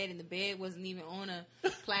bed, and the bed wasn't even on a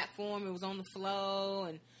platform; it was on the floor,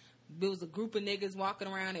 and there was a group of niggas walking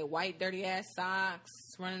around in white dirty ass socks,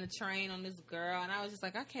 running a train on this girl, and I was just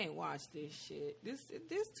like, I can't watch this shit. This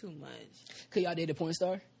too much. Cause y'all dated a porn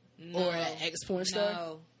star? No. Or an ex-porn star?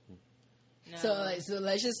 No. So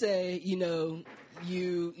let's just say, you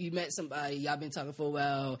met somebody, y'all been talking for a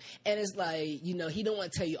while, and it's like, he don't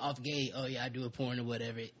want to tell you off gate, oh yeah, I do a porn or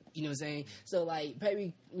whatever. You know what I'm saying? So like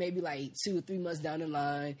maybe like 2 or 3 months down the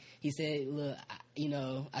line, he said, look,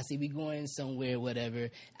 I see we going somewhere,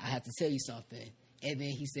 whatever. I have to tell you something. And then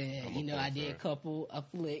he said, I did a couple of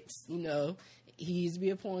flicks. He used to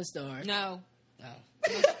be a porn star. No.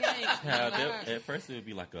 At first it would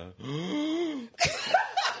be like a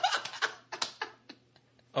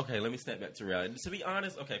okay, let me step back to reality. To be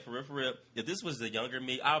honest, okay, for real, if this was the younger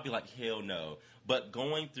me, I would be like, hell no. But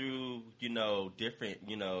going through, different,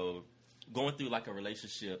 going through like a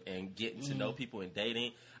relationship and getting to know people and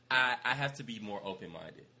dating, I have to be more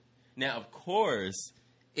open-minded. Now, of course,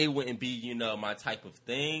 it wouldn't be, my type of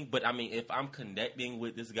thing. But, I mean, if I'm connecting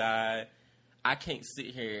with this guy, I can't sit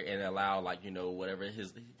here and allow, like, whatever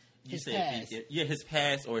his past. His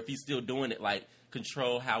past, or if he's still doing it, like,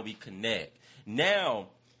 control how we connect. Now,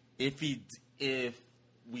 if we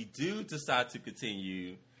do decide to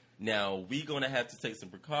continue, now we're going to have to take some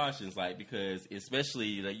precautions, like, because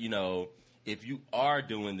especially, like, if you are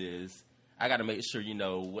doing this, I got to make sure,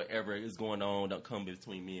 whatever is going on don't come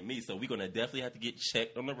between me and me. So we're going to definitely have to get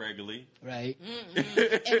checked on the regularly. Right. And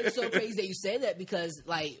it's so crazy that you say that because,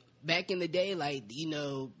 like, back in the day, like,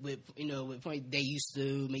 with point, they used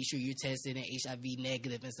to make sure you're tested and HIV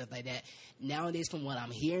negative and stuff like that. Nowadays, from what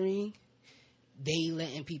I'm hearing, they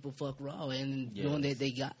letting people fuck raw and knowing that they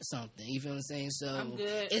got something. You feel what I'm saying? So I'm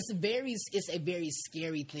good. It's a very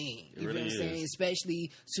scary thing. You really feel what I'm saying?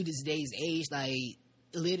 Especially to this day's age, like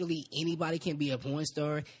literally anybody can be a porn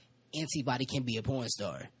star. anybody can be a porn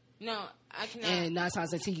star. No, I cannot. And 9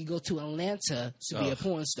 times out of 10, you go to Atlanta to be a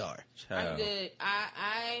porn star. Child. I'm good.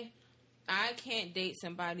 I can't date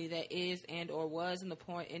somebody that is and or was in the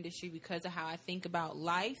porn industry because of how I think about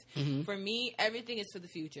life. Mm-hmm. For me, everything is for the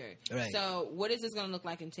future. Right. So what is this going to look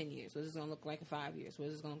like in 10 years? What is this going to look like in 5 years? What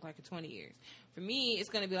is this going to look like in 20 years? For me, it's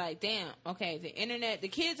going to be like, damn, okay, the internet, the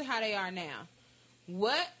kids are how they are now.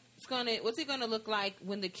 What's it going to look like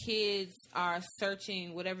when the kids are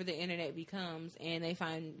searching whatever the internet becomes and they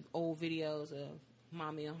find old videos of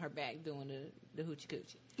mommy on her back doing the hoochie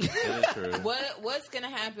coochie? That is true. What's gonna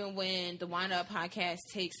happen when the Wind Up podcast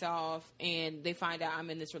takes off and they find out I'm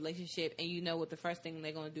in this relationship and you know what the first thing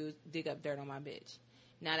they're gonna do is dig up dirt on my bitch?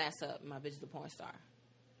 Now that's up. My bitch is a porn star.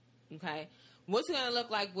 Okay? What's it gonna look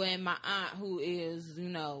like when my aunt, who is,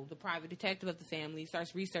 the private detective of the family,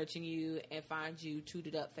 starts researching you and finds you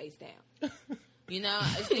tooted up face down?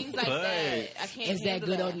 It's things like that. I can't. Is that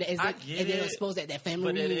good? I get it. Expose that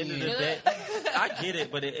family But at the end of the reunion. day, I get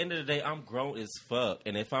it. But at the end of the day, I'm grown as fuck,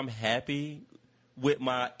 and if I'm happy with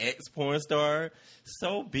my ex porn star,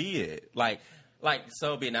 so be it. Like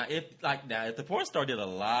so be it. Now if the porn star did a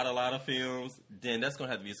lot of films, then that's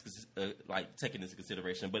gonna have to be taken into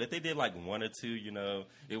consideration. But if they did like one or two,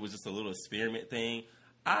 it was just a little experiment thing.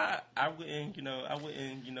 I wouldn't,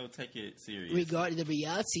 take it serious. The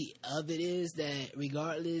reality of it is that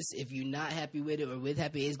regardless if you're not happy with it or with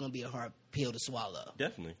happy, it's going to be a hard pill to swallow.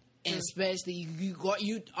 Definitely. And especially you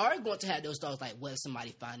are going to have those thoughts like, what if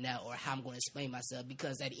somebody find out, or how I'm going to explain myself?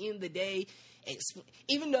 Because at the end of the day,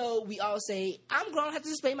 even though we all say I'm grown, I have to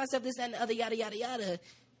explain myself, this and the other, yada yada yada.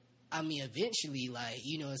 I mean, eventually,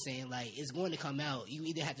 it's going to come out. You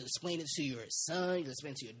either have to explain it to your son, you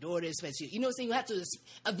explain it to your daughter, explain it to you have to.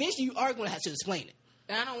 Eventually, you are going to have to explain it.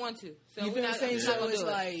 And I don't want to. So you feel what I'm saying? So it's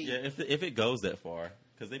like, if it goes that far,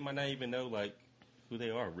 because they might not even know who they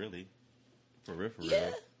are really, for real.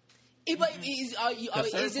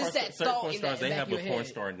 It's just that thought in the back they have of your a porn head.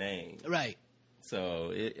 star name, Right?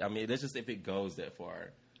 So that's just if it goes that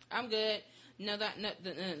far. I'm good. No, not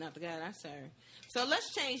the God I serve. So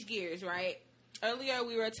let's change gears, right? Earlier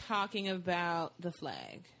we were talking about the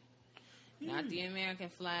flag. Not the American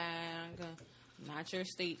flag, not your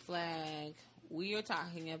state flag. We are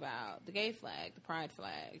talking about the gay flag, the pride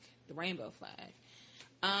flag, the rainbow flag.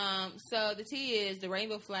 So the tea is the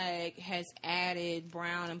rainbow flag has added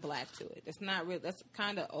brown and black to it. That's not real. That's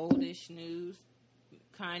kind of oldish news,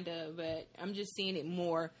 kind of, but I'm just seeing it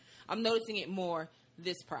more. I'm noticing it more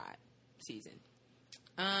this pride season.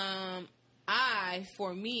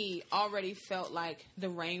 For me, already felt like the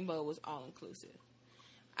rainbow was all inclusive.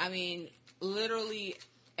 I mean, literally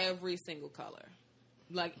every single color.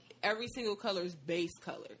 Like, every single color's base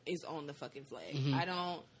color is on the fucking flag.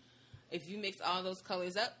 Mm-hmm. If you mix all those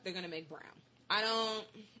colors up, they're gonna make brown. I don't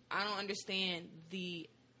understand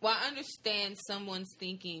I understand someone's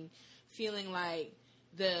feeling like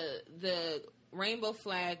the rainbow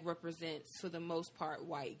flag represents, for the most part,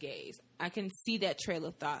 white gays. I can see that trail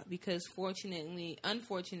of thought because,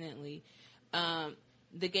 unfortunately,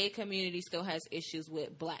 the gay community still has issues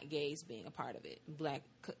with black gays being a part of it. Black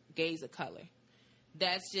gays of color.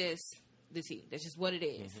 That's just the tea. That's just what it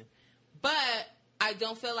is. Mm-hmm. But I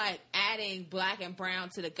don't feel like adding black and brown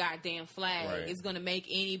to the goddamn flag is going to make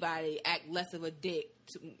anybody act less of a dick.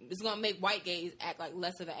 It's going to make white gays act like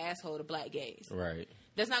less of an asshole to black gays. Right.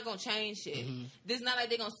 That's not going to change shit. Mm-hmm. This is not like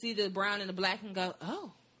they're going to see the brown and the black and go,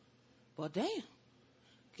 oh, well, damn.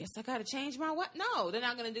 Guess I got to change my what? No, they're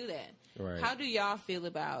not going to do that. Right. How do y'all feel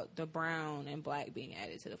about the brown and black being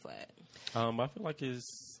added to the flag? I feel like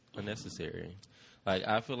it's unnecessary. Like,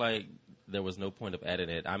 I feel like there was no point of adding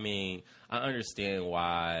it. I mean, I understand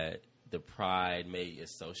why the pride may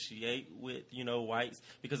associate with, whites.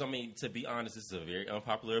 Because, I mean, to be honest, this is a very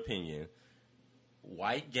unpopular opinion.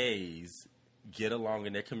 White gays get along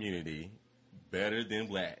in their community better than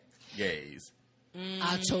black gays.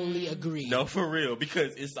 I totally agree. No, for real,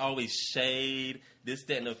 because it's always shade, this,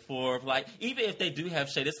 that, and the fourth. Like, even if they do have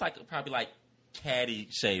shade, it's probably catty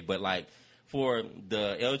shade, but for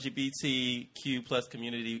the LGBTQ plus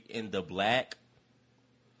community in the black,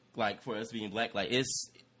 for us being black,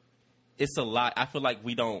 it's a lot. I feel like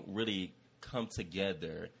we don't really come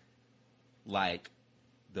together like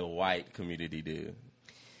the white community do.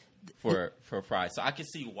 For pride. So I can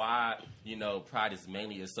see why, pride is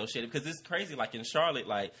mainly associated, because it's crazy. Like in Charlotte,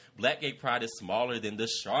 black gay pride is smaller than the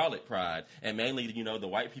Charlotte pride. And mainly, the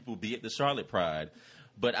white people be at the Charlotte pride.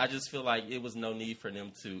 But I just feel like it was no need for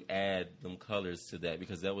them to add them colors to that,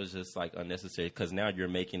 because that was just unnecessary, because now you're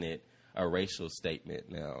making it a racial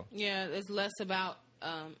statement now. Yeah, it's less about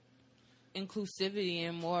inclusivity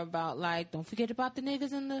and more about like, don't forget about the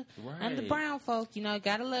niggas and the brown folk. You know,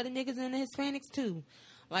 gotta love the niggas and the Hispanics too.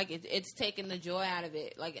 Like it's taking the joy out of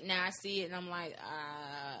it. Like now I see it and I'm like,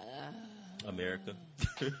 America.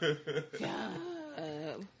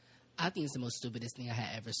 God. I think it's the most stupidest thing I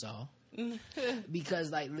had ever saw.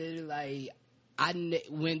 Because like literally, like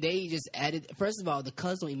when they just added, first of all, the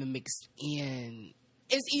colors don't even mix in.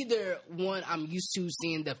 It's either one, I'm used to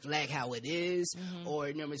seeing the flag how it is,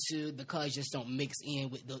 or number two, the colors just don't mix in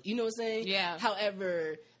with the, you know what I'm saying? Yeah.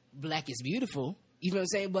 However, black is beautiful. You know what I'm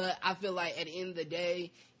saying? But I feel like at the end of the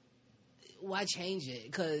day, why change it?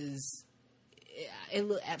 Because it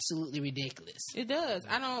looked absolutely ridiculous. It does.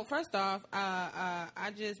 I don't. First off,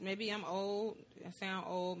 I just, maybe I'm old. I sound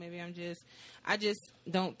old. Maybe I just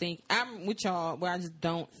don't think, I'm with y'all where I just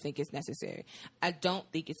don't think it's necessary. I don't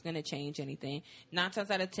think it's going to change anything. 9 times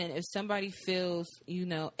out of 10, if somebody feels, you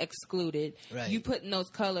know, excluded, you putting those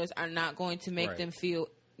colors are not going to make them feel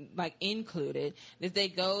like included. If they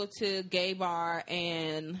go to gay bar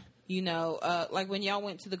and, you know, like when y'all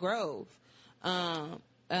went to the Grove,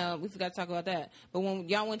 we forgot to talk about that. But when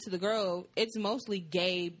y'all went to the Grove, it's mostly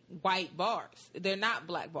gay white bars. They're not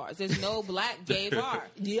black bars. There's no black gay bar.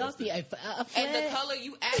 Do y'all see and the color,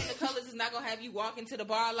 you adding the colors is not going to have you walk into the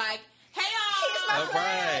bar like, hey, y'all. It's my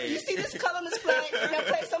flag. You see this color on this flag? We're going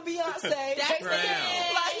to play some Beyonce. That's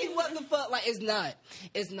right. Like, what the fuck? Like, it's not.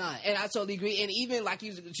 It's not. And I totally agree. And even like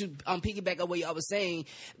you to piggyback on what y'all was saying,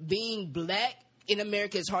 being black in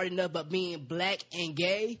America is hard enough, but being black and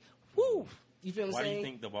gay, whoo. You feel what I'm saying? Why do you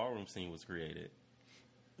think the ballroom scene was created?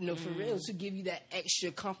 No, for real, to give you that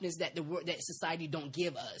extra confidence that that society don't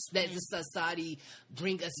give us, that the society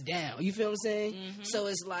bring us down. You feel what I'm saying? So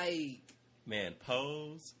it's like, man,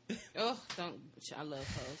 Pose. Oh, don't! I love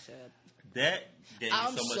Pose. Shut up. That gave me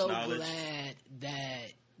I'm so much so knowledge. glad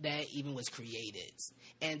that even was created,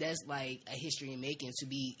 and that's like a history in making to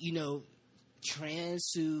be, you know,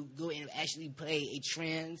 trans, to go and actually play a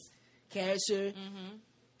trans character.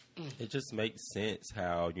 It just makes sense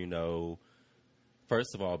how, you know,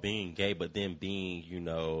 first of all, being gay, but then being, you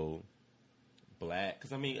know, black.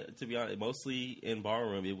 Because, I mean, to be honest, mostly in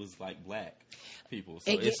ballroom, it was like black people.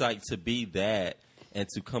 So it's like to be that and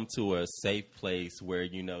to come to a safe place where,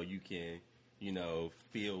 you know, you can, you know,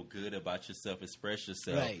 feel good about yourself, express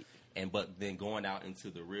yourself. Right. But then going out into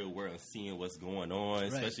the real world and seeing what's going on,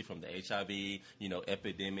 especially from the HIV, you know,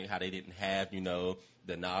 epidemic, how they didn't have, you know,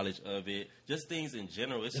 the knowledge of it, just things in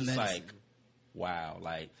general. It's just like, wow,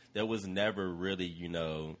 like there was never really, you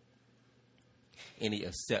know, any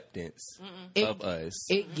acceptance of us.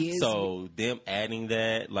 So them adding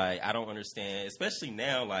that, like, I don't understand, especially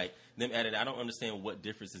now, like them adding, I don't understand what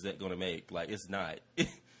difference is that going to make. Like, it's not.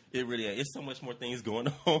 It really is. It's so much more things going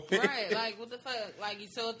on. Right, like, what the fuck? Like,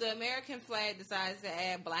 so if the American flag decides to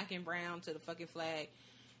add black and brown to the fucking flag,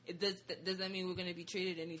 does that mean we're going to be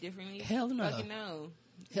treated any differently? Hell no. Fucking no.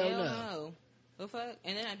 Hell no. What the fuck?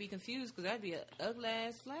 And then I'd be confused because that'd be an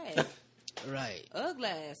ugly-ass flag. Right.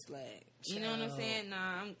 Ugly-ass flag. You know what I'm saying?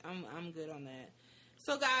 Nah, I'm good on that.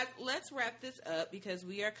 So, guys, let's wrap this up because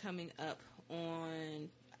we are coming up on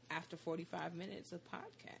after 45 minutes of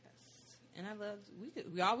podcast. And I love, we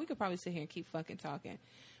could probably sit here and keep fucking talking.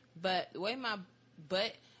 But the way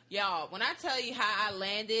y'all, when I tell you how I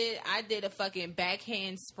landed, I did a fucking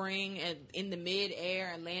backhand spring in the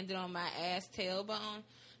mid-air and landed on my ass tailbone.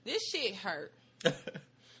 This shit hurt.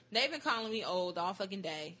 They've been calling me old all fucking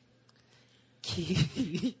day.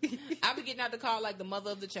 I be getting out the car like the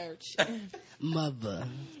mother of the church. Mother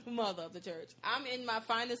of the church. I'm in my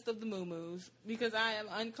finest of the moo-moos because I am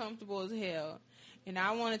uncomfortable as hell. And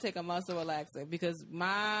I want to take a muscle relaxer because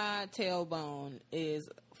my tailbone is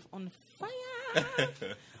on fire.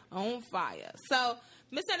 On fire. So,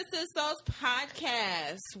 Misunderstood Souls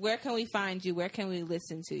Podcast. Where can we find you? Where can we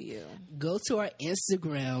listen to you? Go to our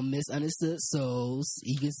Instagram, Misunderstood Souls.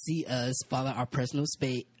 You can see us. Follow our personal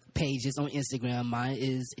pages on Instagram. Mine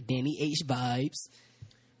is Danny H Vibes.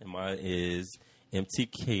 And mine is MT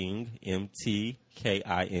King,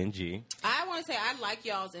 MTKING. I want to say I like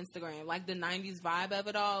y'all's Instagram, like the 90s vibe of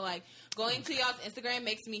it all. Like, going to y'all's Instagram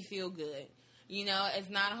makes me feel good. You know, it's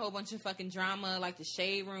not a whole bunch of fucking drama like the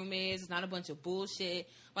Shade Room is. It's not a bunch of bullshit.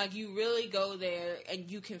 Like, you really go there and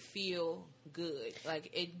you can feel good.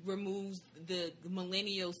 Like, it removes the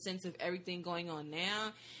millennial sense of everything going on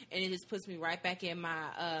now, and it just puts me right back in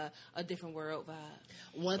my a different world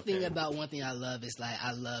vibe. One thing I love is, like,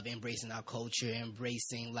 I love embracing our culture,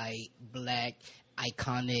 embracing, like, black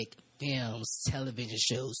iconic films, television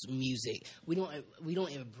shows, music. We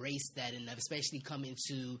don't embrace that enough, especially coming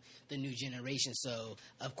to the new generation. So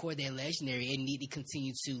of course they're legendary and need to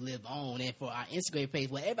continue to live on. And for our Instagram page,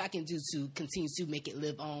 whatever I can do to continue to make it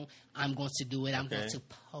live on, I'm going to do it. I'm going to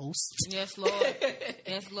post. Yes, Lord.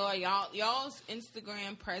 Yes, Lord. Y'all's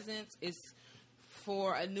Instagram presence is,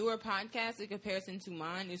 for a newer podcast in comparison to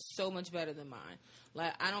mine, is so much better than mine.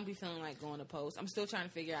 Like, I don't be feeling like going to post. I'm still trying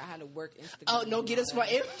to figure out how to work Instagram. Oh, no, get us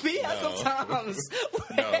right. Sometimes.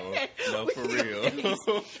 No, for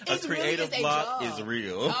real. A creative block is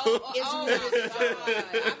real. Oh my God.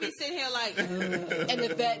 I be sitting here like... And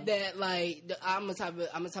the fact that, like, I'm the type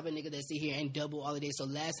of nigga that sit here and double all of this. So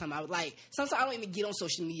last time I was like... Sometimes I don't even get on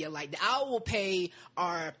social media like that. I will pay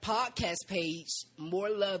our podcast page more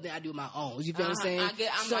love than I do my own. You feel what I'm saying? I'm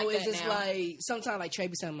it's that just now. like... Sometimes, like, Trey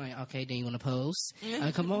be saying, like, okay, then you want to post?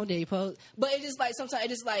 Come on, Dave, post. But it's just like sometimes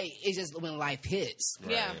it's just when life hits.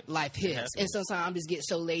 Right. Yeah, life hits, and sometimes I'm just get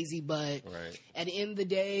so lazy. But at the end of the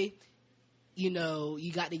day, you know,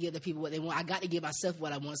 you got to give the people what they want. I got to give myself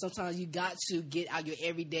what I want. Sometimes you got to get out your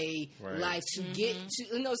everyday life to get to,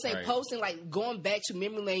 you know, posting, like going back to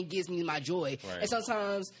memory lane gives me my joy. And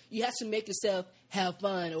sometimes you have to make yourself have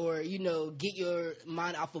fun, or, you know, get your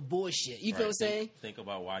mind off of bullshit. You feel what I'm saying? Think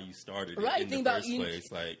about why you started right. in the first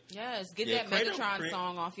place. Like, yes, get that Megatron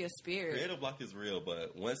song off your spirit. Creative block is real,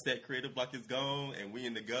 but once that creative block is gone and we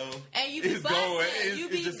in the go, and you be it's going. You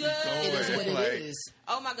be good. It is what it is.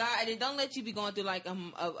 Oh my God! And don't let you be going through like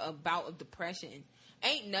a bout of depression.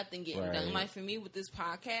 Ain't nothing getting done. Like for me with this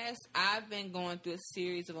podcast, I've been going through a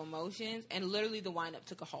series of emotions, and literally the wind up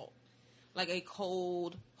took a halt. Like a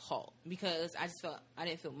cold halt, because I just I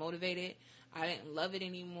didn't feel motivated. I didn't love it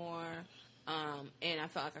anymore. And I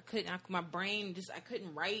felt like my brain I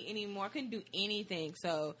couldn't write anymore. I couldn't do anything.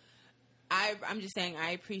 So I'm just saying,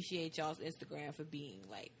 I appreciate y'all's Instagram for being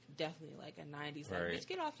like, definitely like a 90s. Like, bitch,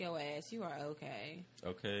 get off your ass. You are okay.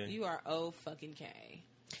 Okay. You are fucking K.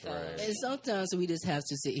 So. And sometimes we just have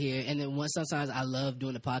to sit here, and then sometimes I love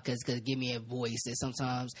doing the podcast because it gives me a voice. And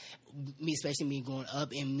sometimes especially me growing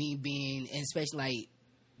up, and me being, and especially like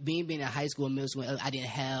being in high school and middle school, I didn't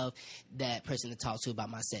have that person to talk to about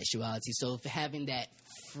my sexuality. So for having that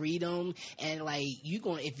freedom, and like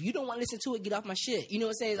if you don't want to listen to it, get off my shit. You know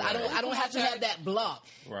what I'm saying? I don't have to have that block.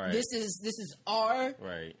 Right. This is our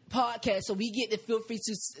podcast, so we get to feel free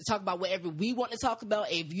to talk about whatever we want to talk about.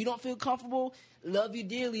 If you don't feel comfortable, love you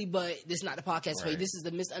dearly, but this is not the podcast for you. This is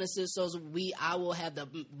the misunderstood souls. Sometimes we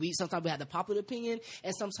have the popular opinion,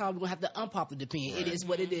 and sometimes we're gonna have the unpopular opinion. It is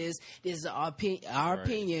what it is. This is our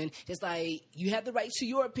opinion. It's like you have the right to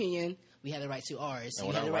your opinion. We have the right to ours.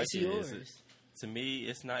 You have the right to yours. To me,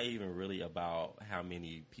 it's not even really about how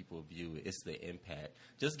many people view it. It's the impact.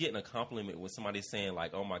 Just getting a compliment when somebody's saying,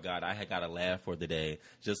 like, oh, my God, I had got a laugh for the day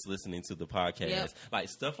just listening to the podcast. Yep. Like,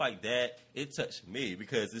 stuff like that, it touched me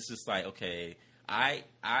because it's just like, okay,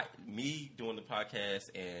 me doing the podcast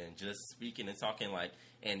and just speaking and talking, like,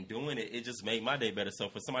 and doing it, it just made my day better. So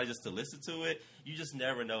for somebody just to listen to it, you just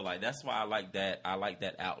never know. Like, that's why I like that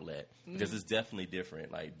outlet, because it's definitely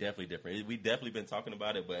different. Like, definitely different. We definitely been talking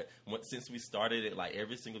about it, but since we started it, like,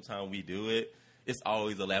 every single time we do it, it's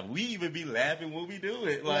always a laugh. We even be laughing when we do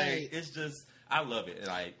it. Like, it's just, I love it.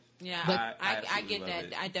 Like, yeah, I get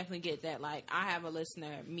that. I definitely get that. Like, I have a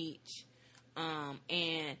listener, Meech,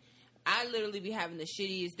 and I literally be having the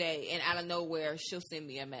shittiest day, and out of nowhere, she'll send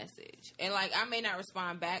me a message. And, like, I may not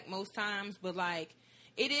respond back most times, but, like,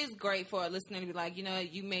 it is great for a listener to be like, you know,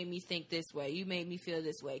 you made me think this way. You made me feel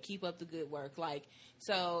this way. Keep up the good work. Like,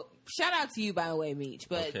 so, shout out to you, by the way, Meech.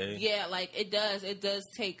 But, yeah, like, it does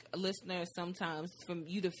take listeners sometimes from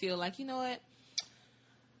you to feel like, you know what?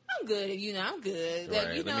 I'm good. You know, I'm good. Right.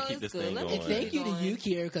 Like, you Let know, me keep it's this good. thing And thank you to you,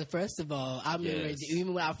 Kiera, because first of all, I remember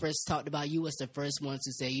even when I first talked about you, was the first one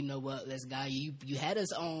to say, you know what, let's go. You had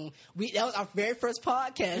us on. That was our very first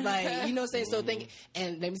podcast. Like, you know what I'm saying? So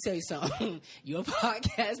and let me tell you something. Your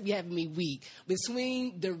podcast be having me weak.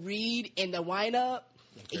 Between the read and the wind up,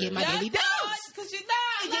 it get my daily dose. Because you're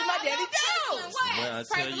not. It get my daily dose. Well, I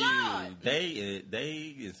tell you,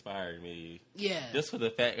 they inspired me. Yeah. Just for the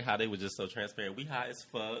fact how they were just so transparent. We high as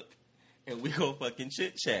fuck, and we go fucking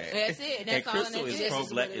chit chat. That's it. That's and Crystal all is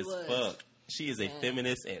pro-black as fuck. She is a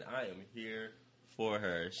feminist, and I am here for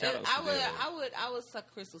her. Shout out to them. I would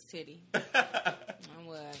suck Crystal's titty. I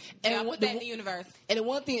would. And put that in the universe. And the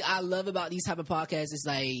one thing I love about these type of podcasts is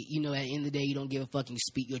like, you know, at the end of the day, you don't give a fuck. You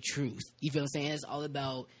speak your truth. You feel what I'm saying? It's all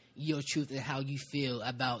about your truth and how you feel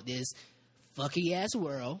about this fucky ass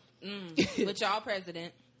world. With y'all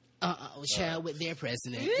president. Child with their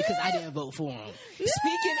president because I didn't vote for him.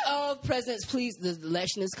 Speaking of presidents, please, the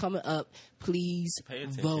election is coming up. Please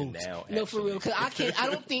vote. Now, no, for real, because I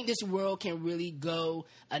don't think this world can really go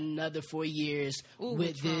another 4 years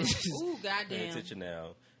with Trump. this. Ooh, goddamn. Pay attention now.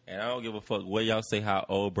 And I don't give a fuck what y'all say how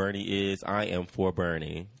old Bernie is. I am for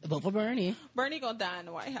Bernie. Vote for Bernie. Bernie gonna die in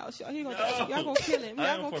the White House, y'all. He gonna die. Y'all gonna kill him.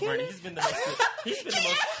 Y'all gonna kill Bernie. him. He's been the most.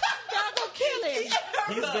 Y'all gonna kill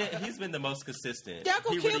him. He's been the most consistent. Y'all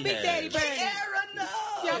gonna kill really Big has. Daddy Bernie. No.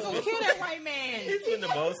 Y'all gonna kill that white man. He's been the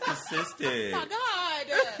most consistent. Oh my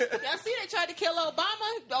God. Y'all see they tried to kill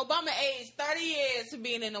Obama? Obama aged 30 years for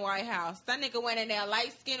being in the White House. That nigga went in there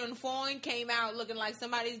light skinned and foreign, came out looking like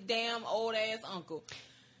somebody's damn old ass uncle.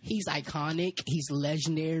 He's iconic. He's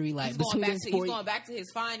legendary. Like He's going back to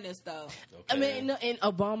his fineness, though. Okay. I mean, no, and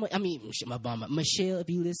Obama. I mean, Obama. Michelle, if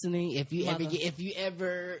you listening, if you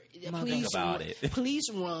ever, please, about it. Please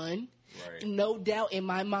run. Right. No doubt in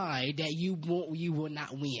my mind that you will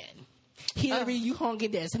not win. Hillary, you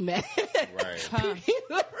honking that's mad. Right.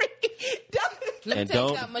 Hillary, Let me And tell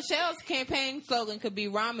you don't- something. Michelle's campaign slogan could be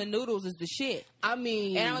 "Ramen noodles is the shit," I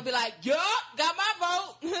mean, and I'm gonna be like, "Yup, got my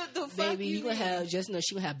vote." The fuck baby, you gonna mean? have just know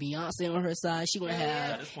she gonna have Beyonce on her side. She gonna At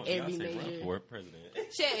have this point, every Beyonce run major. for president.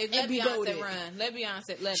 Shit, let And be Beyonce voted. run. Let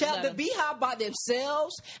Beyonce. Let Child, the him. Beehive by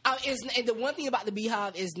themselves and the one thing about the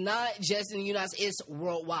Beehive is not just in the United States, it's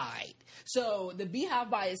worldwide. So the Beehive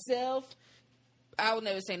by itself, I would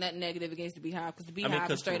never say nothing negative against the Beehive because the Beehive will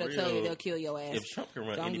 'cause straight for up tell you real, they'll kill your ass. If Trump can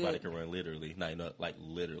run, So I'm anybody good. can run. Literally, not like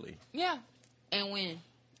literally, Yeah, and win.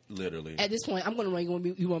 literally. at this point, I'm gonna run. You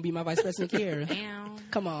want to be my vice president, Kiera? Ow.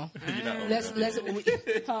 Come on, You're not old let's enough. huh?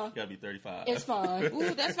 You gotta be 35. It's fine.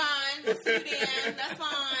 Ooh, that's fine. Let's see you then. That's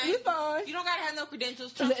fine. It's fine. You don't gotta have no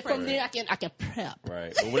credentials. Trump's From president. there, I can prep.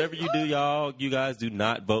 Right. But whatever you do, y'all, you guys do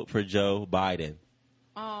not vote for Joe Biden.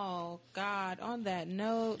 Oh God! On that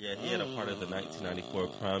note, Yeah, he had a part of the 1994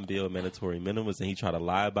 crime bill, mandatory minimums, and he tried to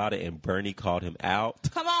lie about it, and Bernie called him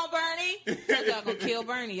out. come on, Bernie. Told y'all gonna kill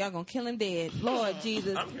Bernie. Y'all gonna kill him dead. Lord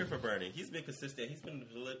Jesus. I'm here for Bernie. He's been consistent. He's been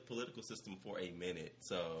in the political system for a minute.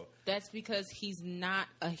 So, That's because he's not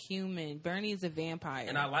a human. Bernie is a vampire.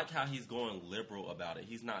 and I like how he's going liberal about it.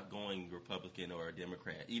 He's not going Republican or a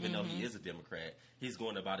Democrat, even though he is a Democrat. He's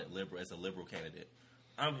going about it liberal as a liberal candidate.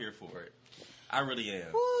 I'm here for it. I really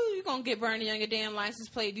am. Ooh, you gonna get Bernie on your damn license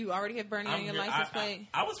plate? Do you already have Bernie on your license plate?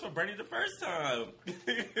 I was for Bernie the first time.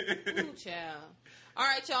 Ooh, child. All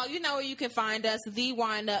right, y'all. You know where you can find us. The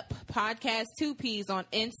Wind Up Podcast, 2 Ps on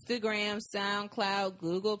Instagram, SoundCloud,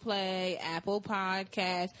 Google Play, Apple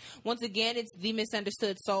Podcast. Once again, it's The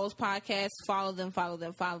Misunderstood Souls Podcast. Follow them, follow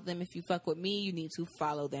them, follow them. If you fuck with me, you need to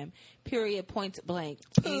follow them. Period. Point blank.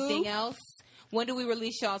 Anything else? When do we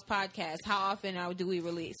release y'all's podcast? How often do we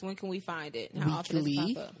release? When can we find it? How often does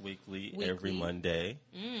it pop up? Weekly, every Monday.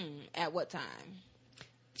 At what time?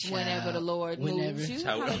 Child, Whenever the Lord moves you.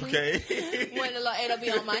 Hallelujah. Okay. When the Lord, it'll be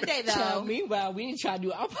on Monday though. Child, meanwhile, we didn't try to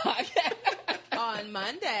do our podcast. On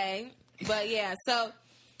Monday. But yeah, so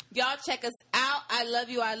y'all check us out. I love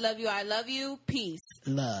you. I love you. I love you. Peace.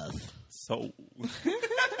 Love. So.